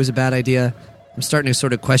buoy was a bad idea. I'm starting to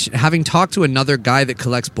sort of question. Having talked to another guy that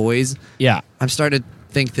collects buoys, I'm starting to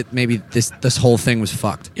think that maybe this whole thing was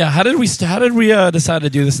fucked. Yeah, how did we decide to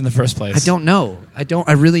do this in the first place? I don't know.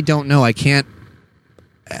 I really don't know. I can't.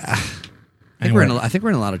 I think we're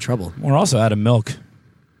in a lot of trouble. We're also out of milk.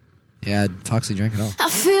 Yeah, Foxy drank it all. I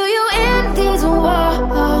feel you in these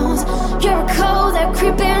walls. You're a cold that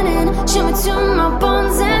creeping in, shimmer to my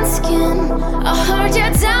bones and skin. I heard you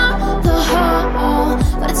down the hall,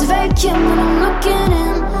 but it's vacant when I'm looking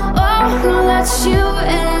in. Oh, who let you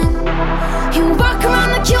in? You walk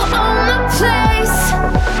around like you own the place,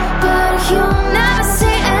 but you never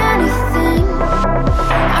say anything.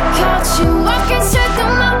 I caught you walking straight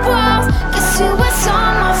through my walls. Guess you was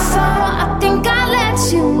on my phone. I think I let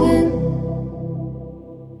you in.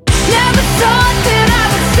 Never thought that I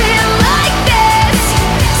would feel like this.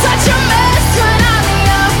 Such a mess when I'm in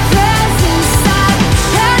your presence. I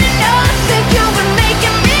had enough that you were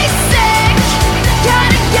making me sick.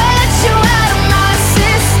 Gotta get you out of my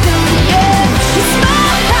system, yeah. It's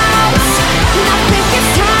my house, and I think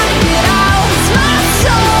it's time to get out. It's my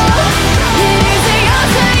soul, it isn't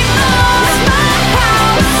yours anymore. It's my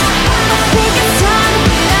house, I think it's time to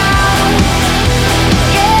get out.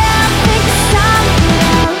 Yeah, I think it's time to get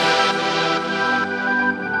out.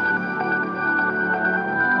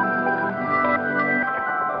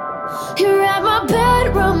 You're at my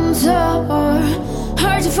bedroom door.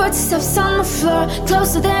 Heard your footsteps on the floor,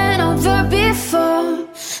 closer than ever before.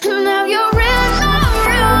 And now you're in my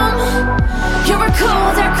room. You're a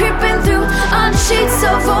cold that creeping through on sheets,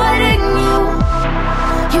 avoiding you.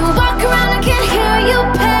 You walk around, I can hear you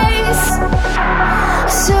pace,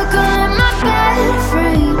 circling my bed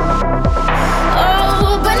frame.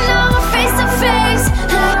 Oh, but now we're face to face,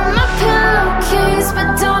 out of my pillowcase, but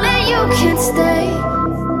darling, you can't stay.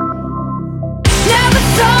 Never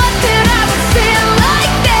thought that I would feel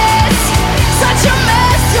like this. Such a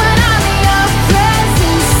mess when I'm in your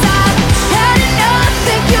presence. I had enough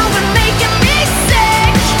that you were making me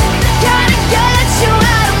sick. Gotta get you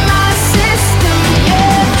out of my system,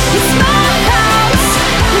 yeah. It's my house,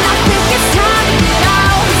 and I think it's time to get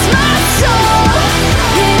out. It's my soul,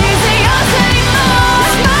 it isn't yours anymore.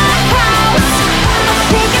 It's my house, I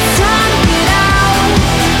think it's time to get out.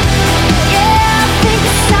 Yeah, I think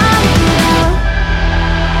it's time to get out.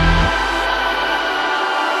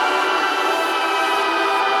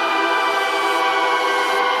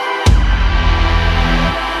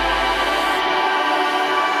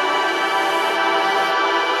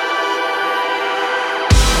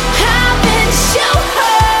 Haven't you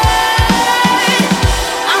heard?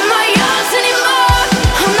 I'm not yours anymore.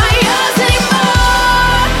 I'm not yours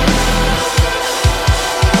anymore.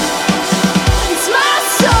 It's my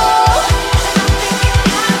soul.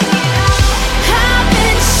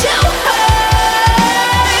 Haven't you heard?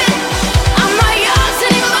 I'm not yours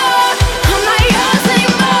anymore. I'm not yours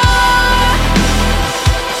anymore.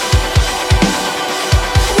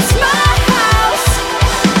 It's my house.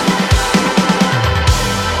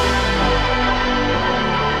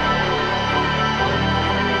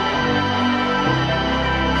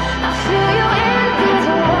 I feel you in these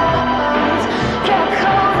walls. You're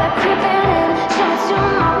cold that creeping in, shimmer to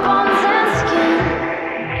my bones and skin.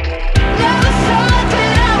 Never thought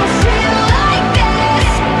that I would feel like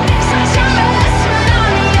this. Such a mess when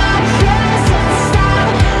I'm in your presence. I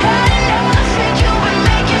had enough that you were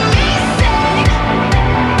making me sick.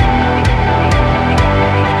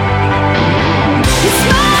 It's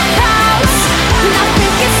my house, and I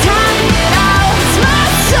think it's time to get out. It's my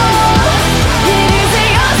soul, it isn't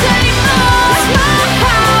yours anymore. It's my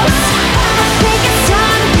house, I think it's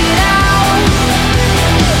time to get out.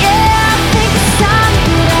 Yeah, I think it's time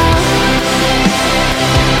to get out.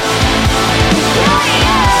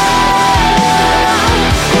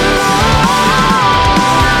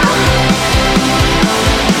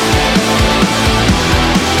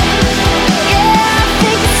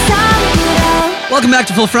 Welcome back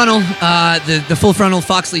to Full Frontal, the Full Frontal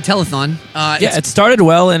Foxley Telethon. It started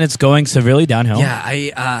well and it's going severely downhill.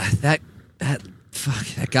 Yeah, that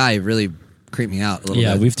guy really creeped me out a little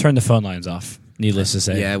bit. We've turned the phone lines off, needless to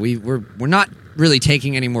say. Yeah, we're not really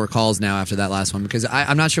taking any more calls now after that last one because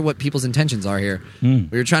I'm not sure what people's intentions are here. We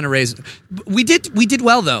were trying to raise. We did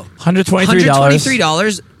well though.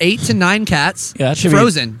 $123. 8 to 9 cats. Yeah, that should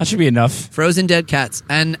frozen. That should be enough. Frozen dead cats,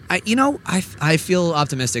 and I feel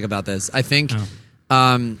optimistic about this. I think.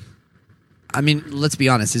 I mean, let's be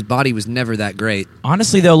honest. His body was never that great.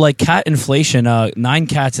 Honestly, though, like cat inflation, 9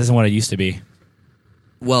 cats isn't what it used to be.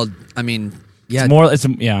 Well, I mean, Yeah,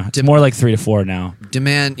 It's more like 3 to 4 now.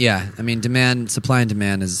 Demand. Yeah, I mean, supply and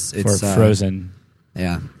demand is For Frozen.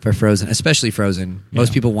 Yeah, for Frozen, especially Frozen.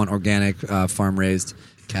 Most people want organic, farm raised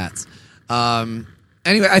cats.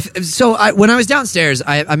 Anyway, when I was downstairs,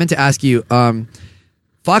 I meant to ask you.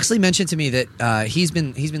 Foxley mentioned to me that he's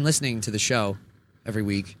been listening to the show every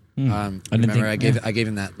week. I gave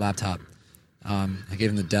him that laptop. I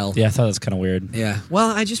gave him the Dell. Yeah, I thought that was kind of weird. Yeah. Well,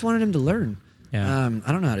 I just wanted him to learn. Yeah.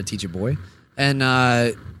 I don't know how to teach a boy. And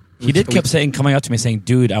he kept coming up to me saying,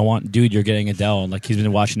 "Dude, you're getting a Dell." Like he's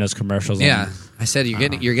been watching those commercials. Yeah. I said, you're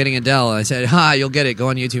getting a Dell. I said, you'll get it. Go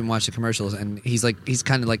on YouTube and watch the commercials. And he's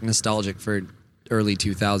kind of like nostalgic for early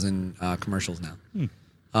 2000 commercials now.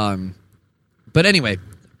 But anyway,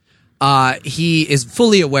 he is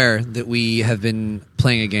fully aware that we have been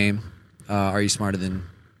playing a game. Are You Smarter Than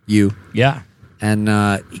You? Yeah. And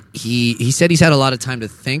he said he's had a lot of time to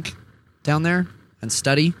think down there and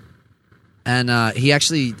study. And he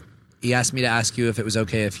asked me to ask you if it was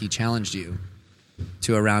okay if he challenged you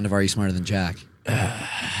to a round of Are You Smarter Than Jack?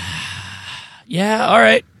 Yeah, all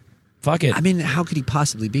right. Fuck it. I mean, how could he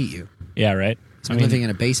possibly beat you? Yeah, right. So I'm living in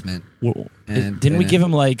a basement. Didn't we give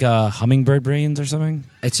him like hummingbird brains or something?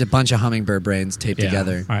 It's a bunch of hummingbird brains taped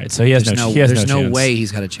together. All right, so he has there's no There's no chance. way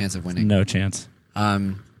he's got a chance of winning. No chance.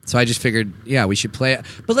 So I just figured, we should play it.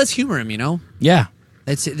 But let's humor him, Yeah.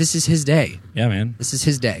 This is his day. Yeah, man. This is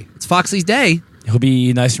his day. It's Foxley's day. He'll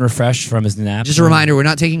be nice and refreshed from his nap. Just a reminder, we're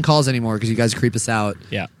not taking calls anymore because you guys creep us out.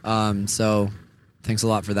 Yeah. So thanks a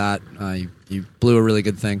lot for that. You blew a really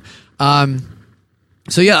good thing.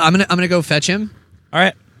 So yeah, I'm gonna go fetch him. All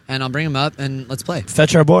right. And I'll bring him up and let's play.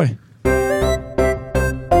 Fetch our boy.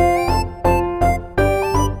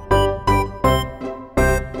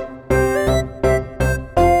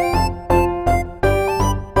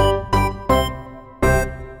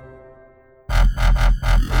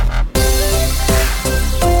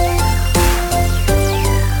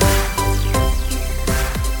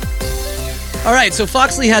 All right, so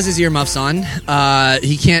Foxley has his earmuffs on.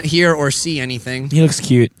 He can't hear or see anything. He looks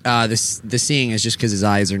cute. The seeing is just because his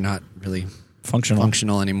eyes are not really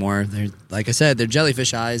functional anymore. They're, like I said, they're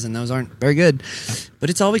jellyfish eyes, and those aren't very good. But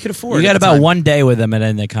it's all we could afford. We got about 1 day with them, and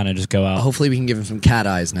then they kind of just go out. Hopefully, we can give him some cat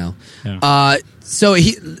eyes now. Yeah. So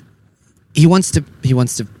he wants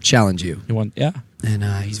to challenge you. Yeah. And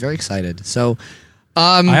he's very excited. So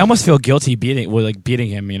I almost feel guilty beating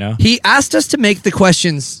him. He asked us to make the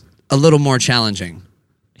questions a little more challenging.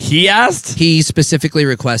 He asked? He specifically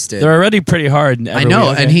requested. They're already pretty hard. I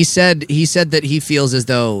know, and he said that he feels as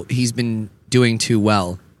though he's been doing too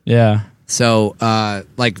well. Yeah. So,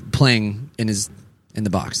 like playing in the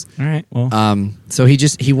box. All right. Well. So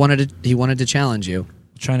he wanted to challenge you.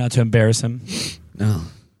 Try not to embarrass him. No.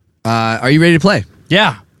 Are you ready to play?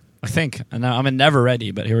 Yeah, I think. I'm never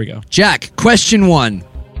ready, but here we go. Jack, question 1.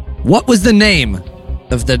 What was the name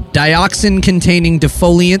of the dioxin-containing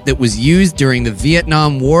defoliant that was used during the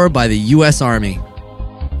Vietnam War by the U.S. Army?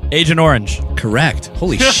 Agent Orange. Correct.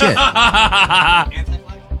 Holy shit.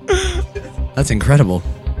 That's incredible.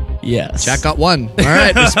 Yes. Jack got 1. All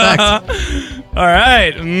right, respect. All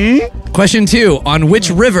right. Question 2. On which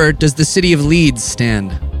river does the city of Leeds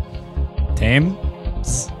stand?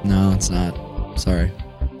 Thames? No, it's not. Sorry.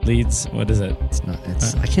 Leeds? What is it? It's not.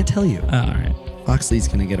 I can't tell you. Oh, all right. Foxley's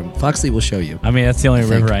going to get him. Foxley will show you. I mean, that's the only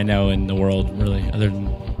river I know in the world, really, other than...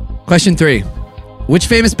 Question 3. Which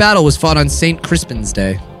famous battle was fought on St. Crispin's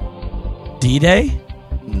Day? D-Day?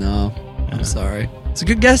 No. I'm sorry. It's a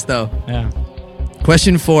good guess, though. Yeah.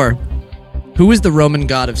 Question 4. Who is the Roman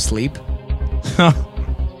god of sleep?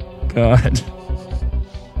 God.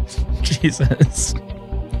 Jesus.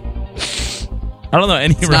 I don't know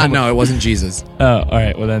any Roman... No, it wasn't Jesus. Oh, all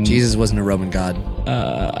right. Well, then... Jesus wasn't a Roman god.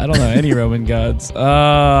 I don't know any Roman gods.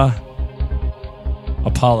 Apollo.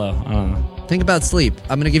 I don't know. Think about sleep.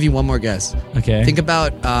 I'm going to give you one more guess. Okay. Think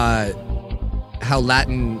about how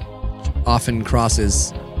Latin often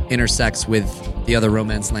intersects with the other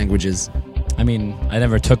Romance languages. I mean, I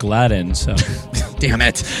never took Latin, so... Damn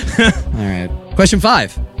it. All right. Question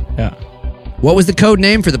 5. Yeah. What was the code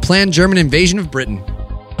name for the planned German invasion of Britain?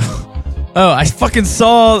 Oh, I fucking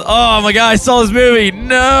saw... Oh, my God, I saw this movie.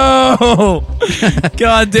 No!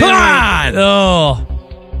 God damn it. Oh.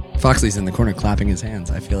 Foxley's in the corner clapping his hands.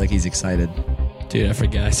 I feel like he's excited. Dude, I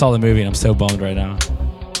forget. I saw the movie and I'm so bummed right now.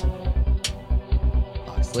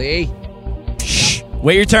 Foxley. Shh.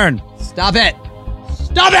 Wait your turn. Stop it.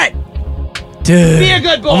 Stop it! Dude. Be a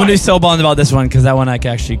good boy. I'm going to be so bummed about this one because that one I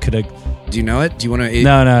actually could have... Do you know it? Do you want to...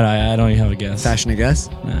 No, I don't even have a guess. Fashion a guess?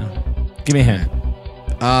 No. Give me a hint.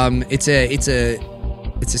 It's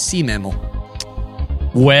a sea mammal.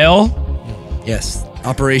 Whale? Yes.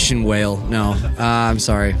 Operation Whale. No. I'm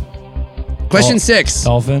sorry. Question 6.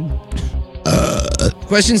 Dolphin.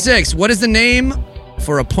 Question 6. What is the name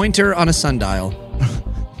for a pointer on a sundial?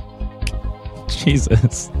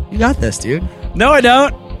 Jesus. You got this, dude. No, I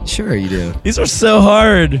don't. Sure you do. These are so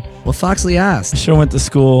hard. Well, Foxley asked. I sure went to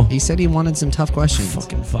school. He said he wanted some tough questions.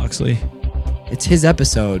 Fucking Foxley. It's his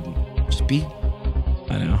episode. Just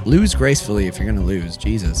I know. lose gracefully if you're going to lose.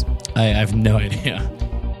 Jesus. I have no idea.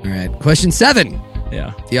 All right. Question 7.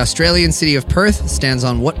 Yeah. The Australian city of Perth stands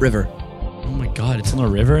on what river? Oh my God, it's on the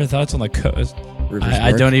river? I thought it's on the coast.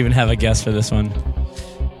 I Work. don't even have a guess for this one.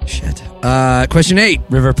 Shit. Question 8.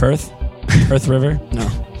 River Perth? Perth River? No.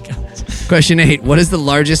 Question 8. What is the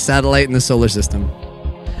largest satellite in the solar system?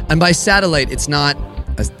 And by satellite, it's not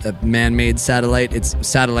a man-made satellite. It's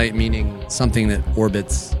satellite meaning something that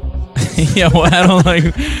orbits. Yeah, well, I don't like...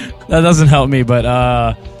 That doesn't help me,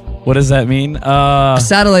 but what does that mean? A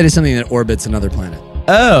satellite is something that orbits another planet.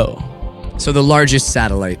 Oh. So the largest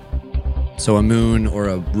satellite. So a moon or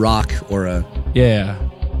a rock or a... Yeah.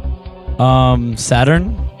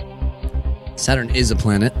 Saturn? Saturn is a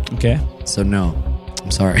planet. Okay. So no.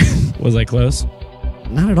 I'm sorry. Was I close?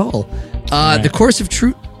 Not at all. Right. The course of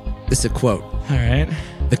true... This is a quote. All right.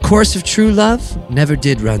 The course of true love never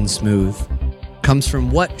did run smooth. Comes from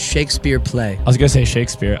what Shakespeare play? I was going to say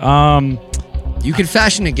Shakespeare. You could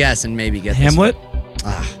fashion a guess and maybe get Hamlet? This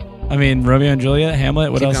one. I mean, Romeo and Juliet,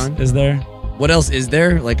 Hamlet. What Keep else going. is there? What else is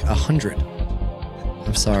there? Like 100.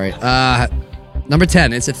 I'm sorry. Number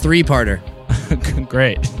 10. It's a 3-parter.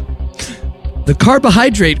 Great. The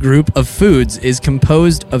carbohydrate group of foods is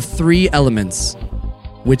composed of 3 elements,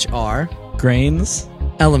 which are... Grains?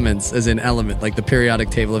 Elements, as in element, like the periodic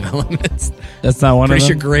table of elements. That's not one Pretty of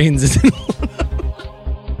sure them? grains is in one of them.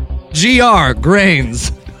 GR,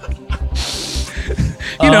 grains.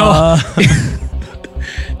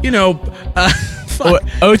 Fuck.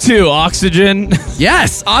 O2, oxygen.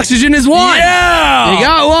 Yes, oxygen is 1. Yeah! You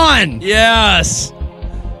got 1. Yes.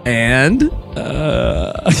 And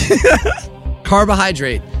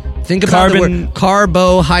carbohydrate. Think about Carbon. the word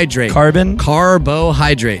carbohydrate. Carbon?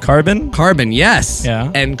 Carbohydrate. Carbon? Carbon, yes.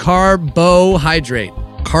 Yeah. And carbohydrate.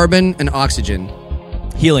 Carbon and oxygen.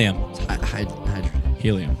 Helium. Hydrogen.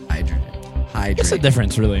 Helium. Hydrogen. What's the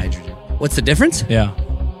difference, really? Hydrogen. What's the difference? Yeah.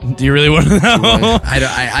 Do you really want to know?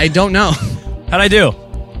 I don't know. How'd I do?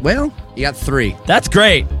 Well, you got 3. That's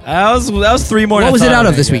great. That was 3 more. What than was I it thought out I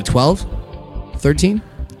of would this get. week? 12? 13?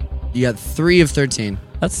 You got 3 of 13.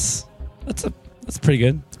 That's pretty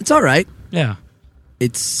good. It's all right. Yeah.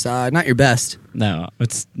 It's not your best. No,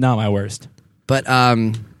 it's not my worst. But I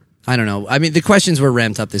don't know. I mean, the questions were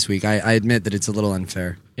ramped up this week. I admit that it's a little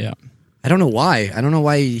unfair. Yeah. I don't know why. I don't know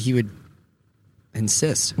why he would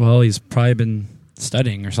insist. Well, he's probably been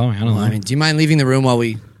studying or something. I don't know. I mean, do you mind leaving the room while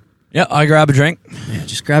we... Yeah, I'll grab a drink. Yeah,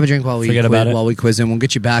 just grab a drink while we Forget about it. while we quiz him. We'll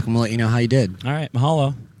get you back and we'll let you know how you did. All right,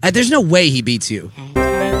 mahalo. There's no way he beats you.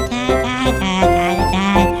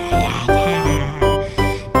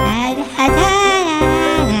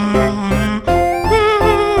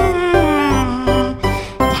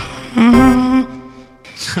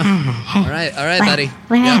 All right, buddy.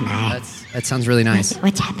 Where am I? That sounds really nice.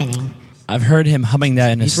 What's happening? I've heard him humming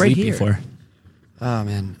that in his He's right sleep here. before. Oh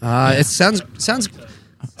man, it sounds I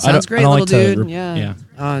don't- great, I don't little like to dude. re- Yeah.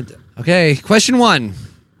 Okay. Question 1: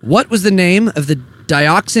 What was the name of the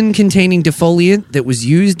dioxin-containing defoliant that was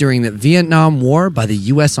used during the Vietnam War by the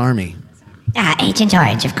U.S. Army? Agent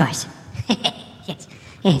Orange, of course.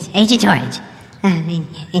 yes, Agent Orange.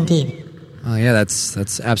 Indeed. Oh yeah,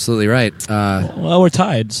 that's absolutely right. Well, we're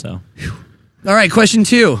tied, so. All right, question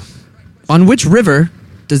 2: On which river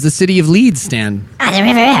does the city of Leeds stand? The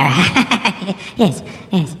River Air. yes,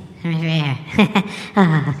 River Air.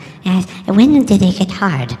 Yes. When did it get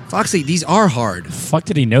hard? Foxy, these are hard. Fuck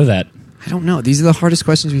did he know that? I don't know. These are the hardest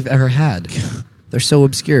questions we've ever had. They're so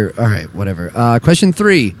obscure. All right, whatever. Question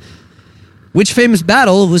 3: Which famous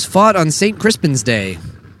battle was fought on St. Crispin's Day?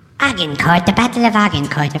 Agincourt, the Battle of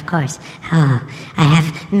Agincourt, of course. Oh, I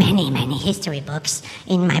have many, many history books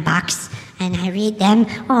in my box, and I read them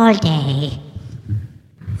all day.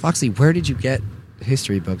 Foxy, where did you get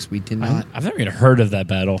history books? We did not. I've never even heard of that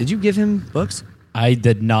battle. Did you give him books? I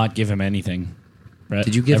did not give him anything. Brett,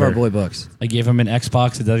 Did you give ever. our boy books? I gave him an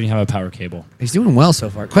Xbox that doesn't even have a power cable. He's doing well so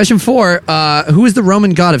far. Question 4: Who is the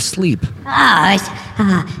Roman god of sleep?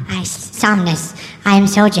 Somnus. I am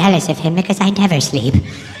so jealous of him because I never sleep.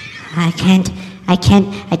 I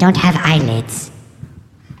don't have eyelids.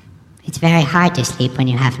 It's very hard to sleep when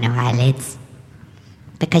you have no eyelids.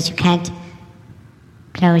 Because you can't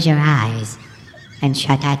close your eyes and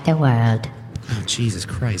shut out the world. Oh, Jesus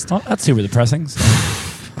Christ. Well, that's super depressing. So.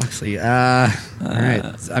 Foxley. All right.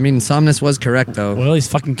 I mean, Somnus was correct, though. Well, he's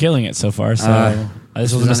fucking killing it so far, so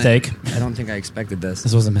this was a mistake. I don't think I expected this.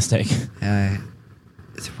 This was a mistake.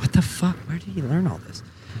 What the fuck? Where did he learn all this?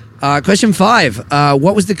 Question 5.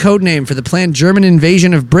 What was the code name for the planned German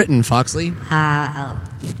invasion of Britain, Foxley?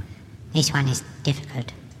 This one is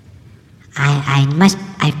difficult.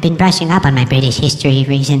 I've been brushing up on my British history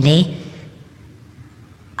recently.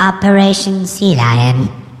 Operation Sea Lion.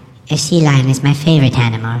 A sea lion is my favorite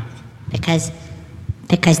animal because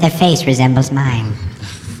their face resembles mine.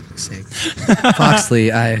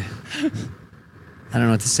 Foxley, I don't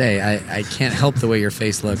know what to say. I can't help the way your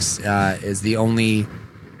face looks. Is the only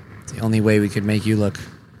way we could make you look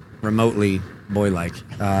remotely boy-like.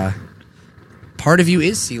 Part of you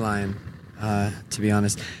is sea lion, to be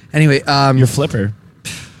honest. Anyway, you're Flipper.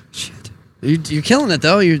 Shit, you're killing it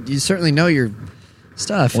though. You certainly know your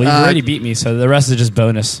stuff. Well, you've already beat me, so the rest is just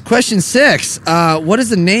bonus. Question 6. What is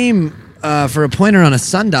the name for a pointer on a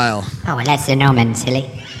sundial? Oh, well, that's the gnomon, silly.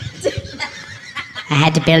 I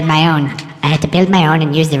had to build my own.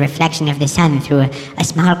 And use the reflection of the sun through a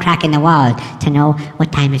small crack in the wall to know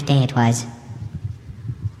what time of day it was.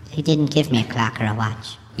 They didn't give me a clock or a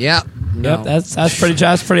watch. Yeah. No. Yep, that's pretty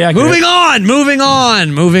accurate. Moving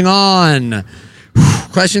on.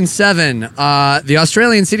 Question 7. The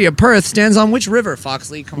Australian city of Perth stands on which river,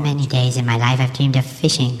 Foxley? Come on. Many days in my life I've dreamed of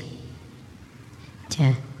fishing.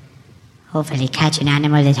 To hopefully catch an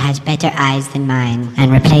animal that has better eyes than mine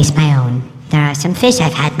and replace my own. There are some fish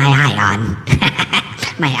I've had my eye on.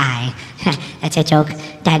 My eye. That's a joke.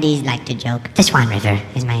 Daddies like to joke. The Swan River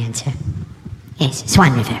is my answer. Yes,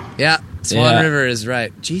 Swan River. Yeah, Swan River is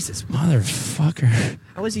right. Jesus. Motherfucker.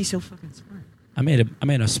 How is he so fucking smart? I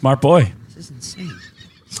made a smart boy. This is insane.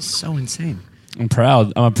 This is so insane. I'm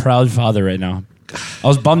proud. I'm a proud father right now. I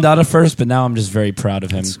was bummed out at first, but now I'm just very proud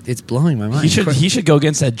of him. It's blowing my mind. He should go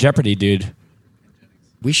against that Jeopardy dude.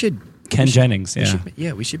 We should. Ken Jennings,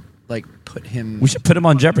 yeah. We should put him. We should put him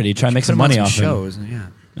on Jeopardy. Try and make some money off shows.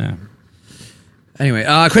 him. Yeah. Anyway,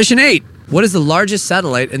 question 8. What is the largest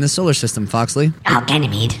satellite in the solar system, Foxley? Oh,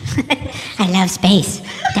 Ganymede. I love space.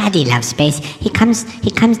 Daddy loves space. He comes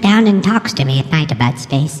down and talks to me at night about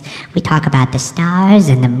space. We talk about the stars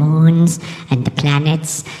and the moons and the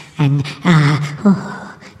planets and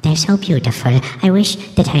they're so beautiful. I wish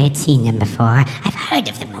that I had seen them before. I've heard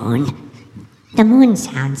of the moon. The moon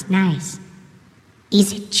sounds nice.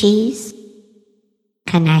 Is it cheese?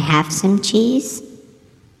 Can I have some cheese?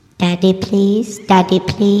 Daddy, please. Daddy,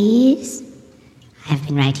 please. I've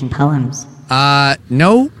been writing poems.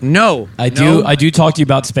 No. I do talk to you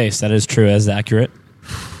about space. That is true. That is accurate.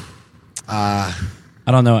 I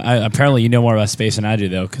don't know. Apparently you know more about space than I do,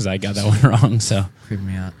 though, because I got that one wrong. So creeping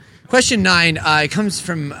me out. Question 9. It comes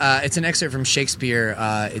from. It's an excerpt from Shakespeare.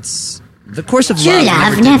 It's the course of true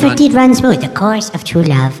love never did run smooth. The course of true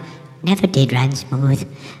love never did run smooth.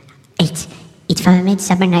 It's from A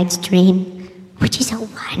Midsummer Night's Dream, which is a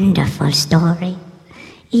wonderful story.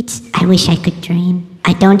 It's I wish I could dream.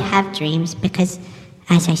 I don't have dreams because,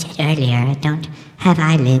 as I said earlier, I don't have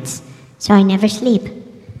eyelids, so I never sleep.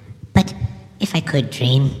 But if I could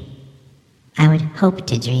dream, I would hope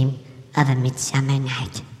to dream of a midsummer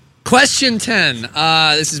night. Question 10.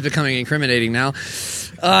 This is becoming incriminating now.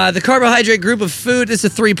 The carbohydrate group of food. This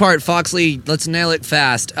is a 3-part, Foxley. Let's nail it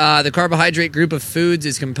fast. The carbohydrate group of foods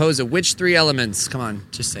is composed of which 3 elements? Come on,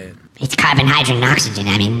 just say it. It's carbon, hydrogen, and oxygen.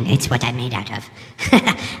 I mean, it's what I'm made out of.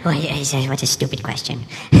 What a stupid question.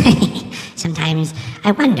 Sometimes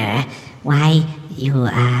I wonder why you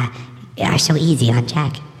are so easy on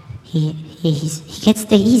Jack. He gets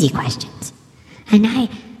the easy questions. And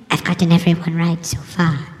I've gotten everyone right so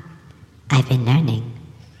far. I've been learning.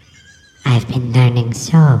 I've been learning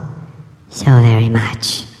so very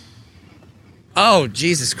much. Oh,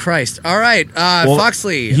 Jesus Christ. All right,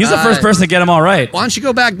 Foxley. He's the first person to get him all right. Why don't you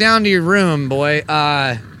go back down to your room, boy?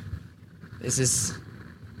 This is...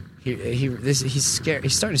 He's scared.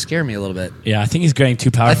 He's starting to scare me a little bit. Yeah, I think he's getting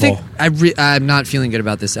too powerful. I think I'm not feeling good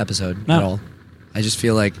about this episode at all. I just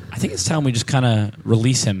feel like... I think it's time we just kind of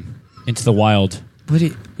release him into the wild. But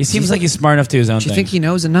he seems like he's smart enough to do his own thing. Do you think he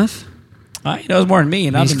knows enough? He knows more than me.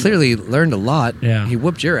 And he's clearly learned a lot. Yeah. He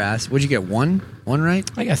whooped your ass. What'd you get, one? One right?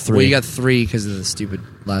 I got 3. Well, you got 3 because of the stupid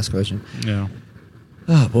last question. Yeah.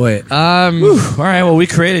 Oh, boy. All right, well, we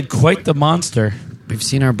created quite the monster. We've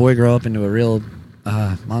seen our boy grow up into a real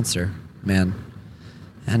monster, man.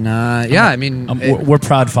 And, I mean... we're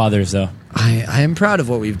proud fathers, though. I am proud of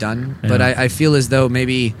what we've done, but I feel as though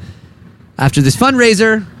maybe... After this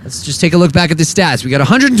fundraiser, let's just take a look back at the stats. We got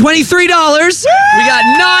 $123. We got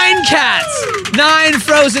 9 cats. 9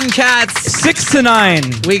 frozen cats. 6 to 9.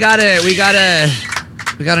 We gotta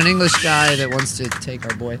We got an English guy that wants to take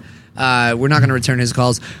our boy. We're not going to return his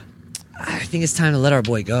calls. I think it's time to let our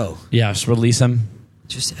boy go. Yeah, just release him.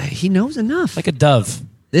 He knows enough. Like a dove.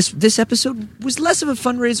 This episode was less of a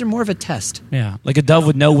fundraiser, more of a test. Yeah, like a dove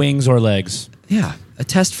with no wings or legs. Yeah, a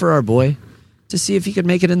test for our boy to see if he could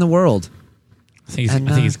make it in the world. I think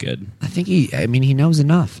he's good. I think he knows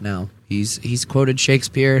enough now. He's quoted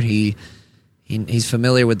Shakespeare. He's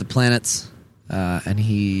familiar with the planets, and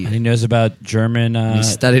he knows about German. He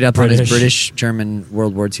studied up on his British German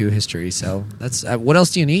World War II history. So that's what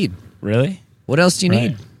else do you need? Really? What else do you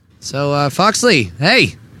need? So Foxley,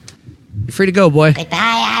 hey, you're free to go, boy. Goodbye,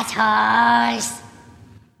 assholes.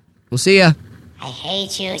 We'll see ya. I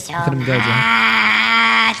hate you so Look at him go,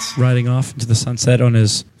 John. much. Riding off into the sunset on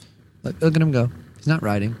his. Look at him go. He's not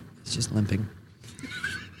riding. He's just limping.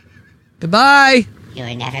 Goodbye. You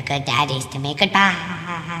were never good daddies to me. Goodbye.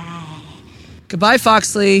 Goodbye,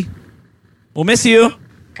 Foxley. We'll miss you.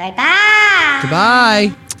 Goodbye.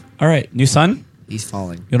 Goodbye. All right, new son. He's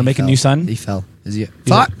falling. You want to make a new son? He fell. Is he?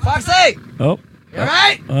 Foxley. You Oh. all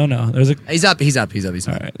right? Oh no, there's a. He's up. All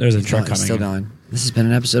right, there's a truck He's coming. still going. This has been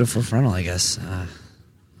an episode of Full Frontal, I guess.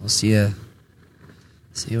 We'll see you.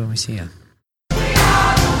 See you when we see you.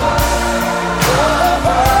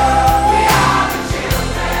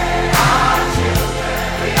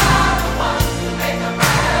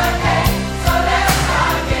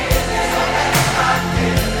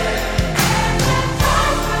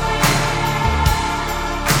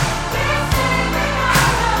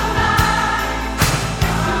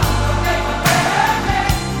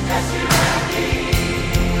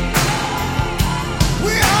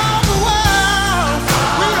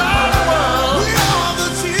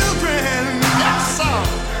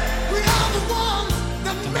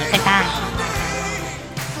 Goodbye.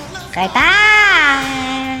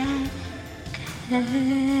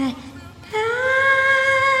 Goodbye.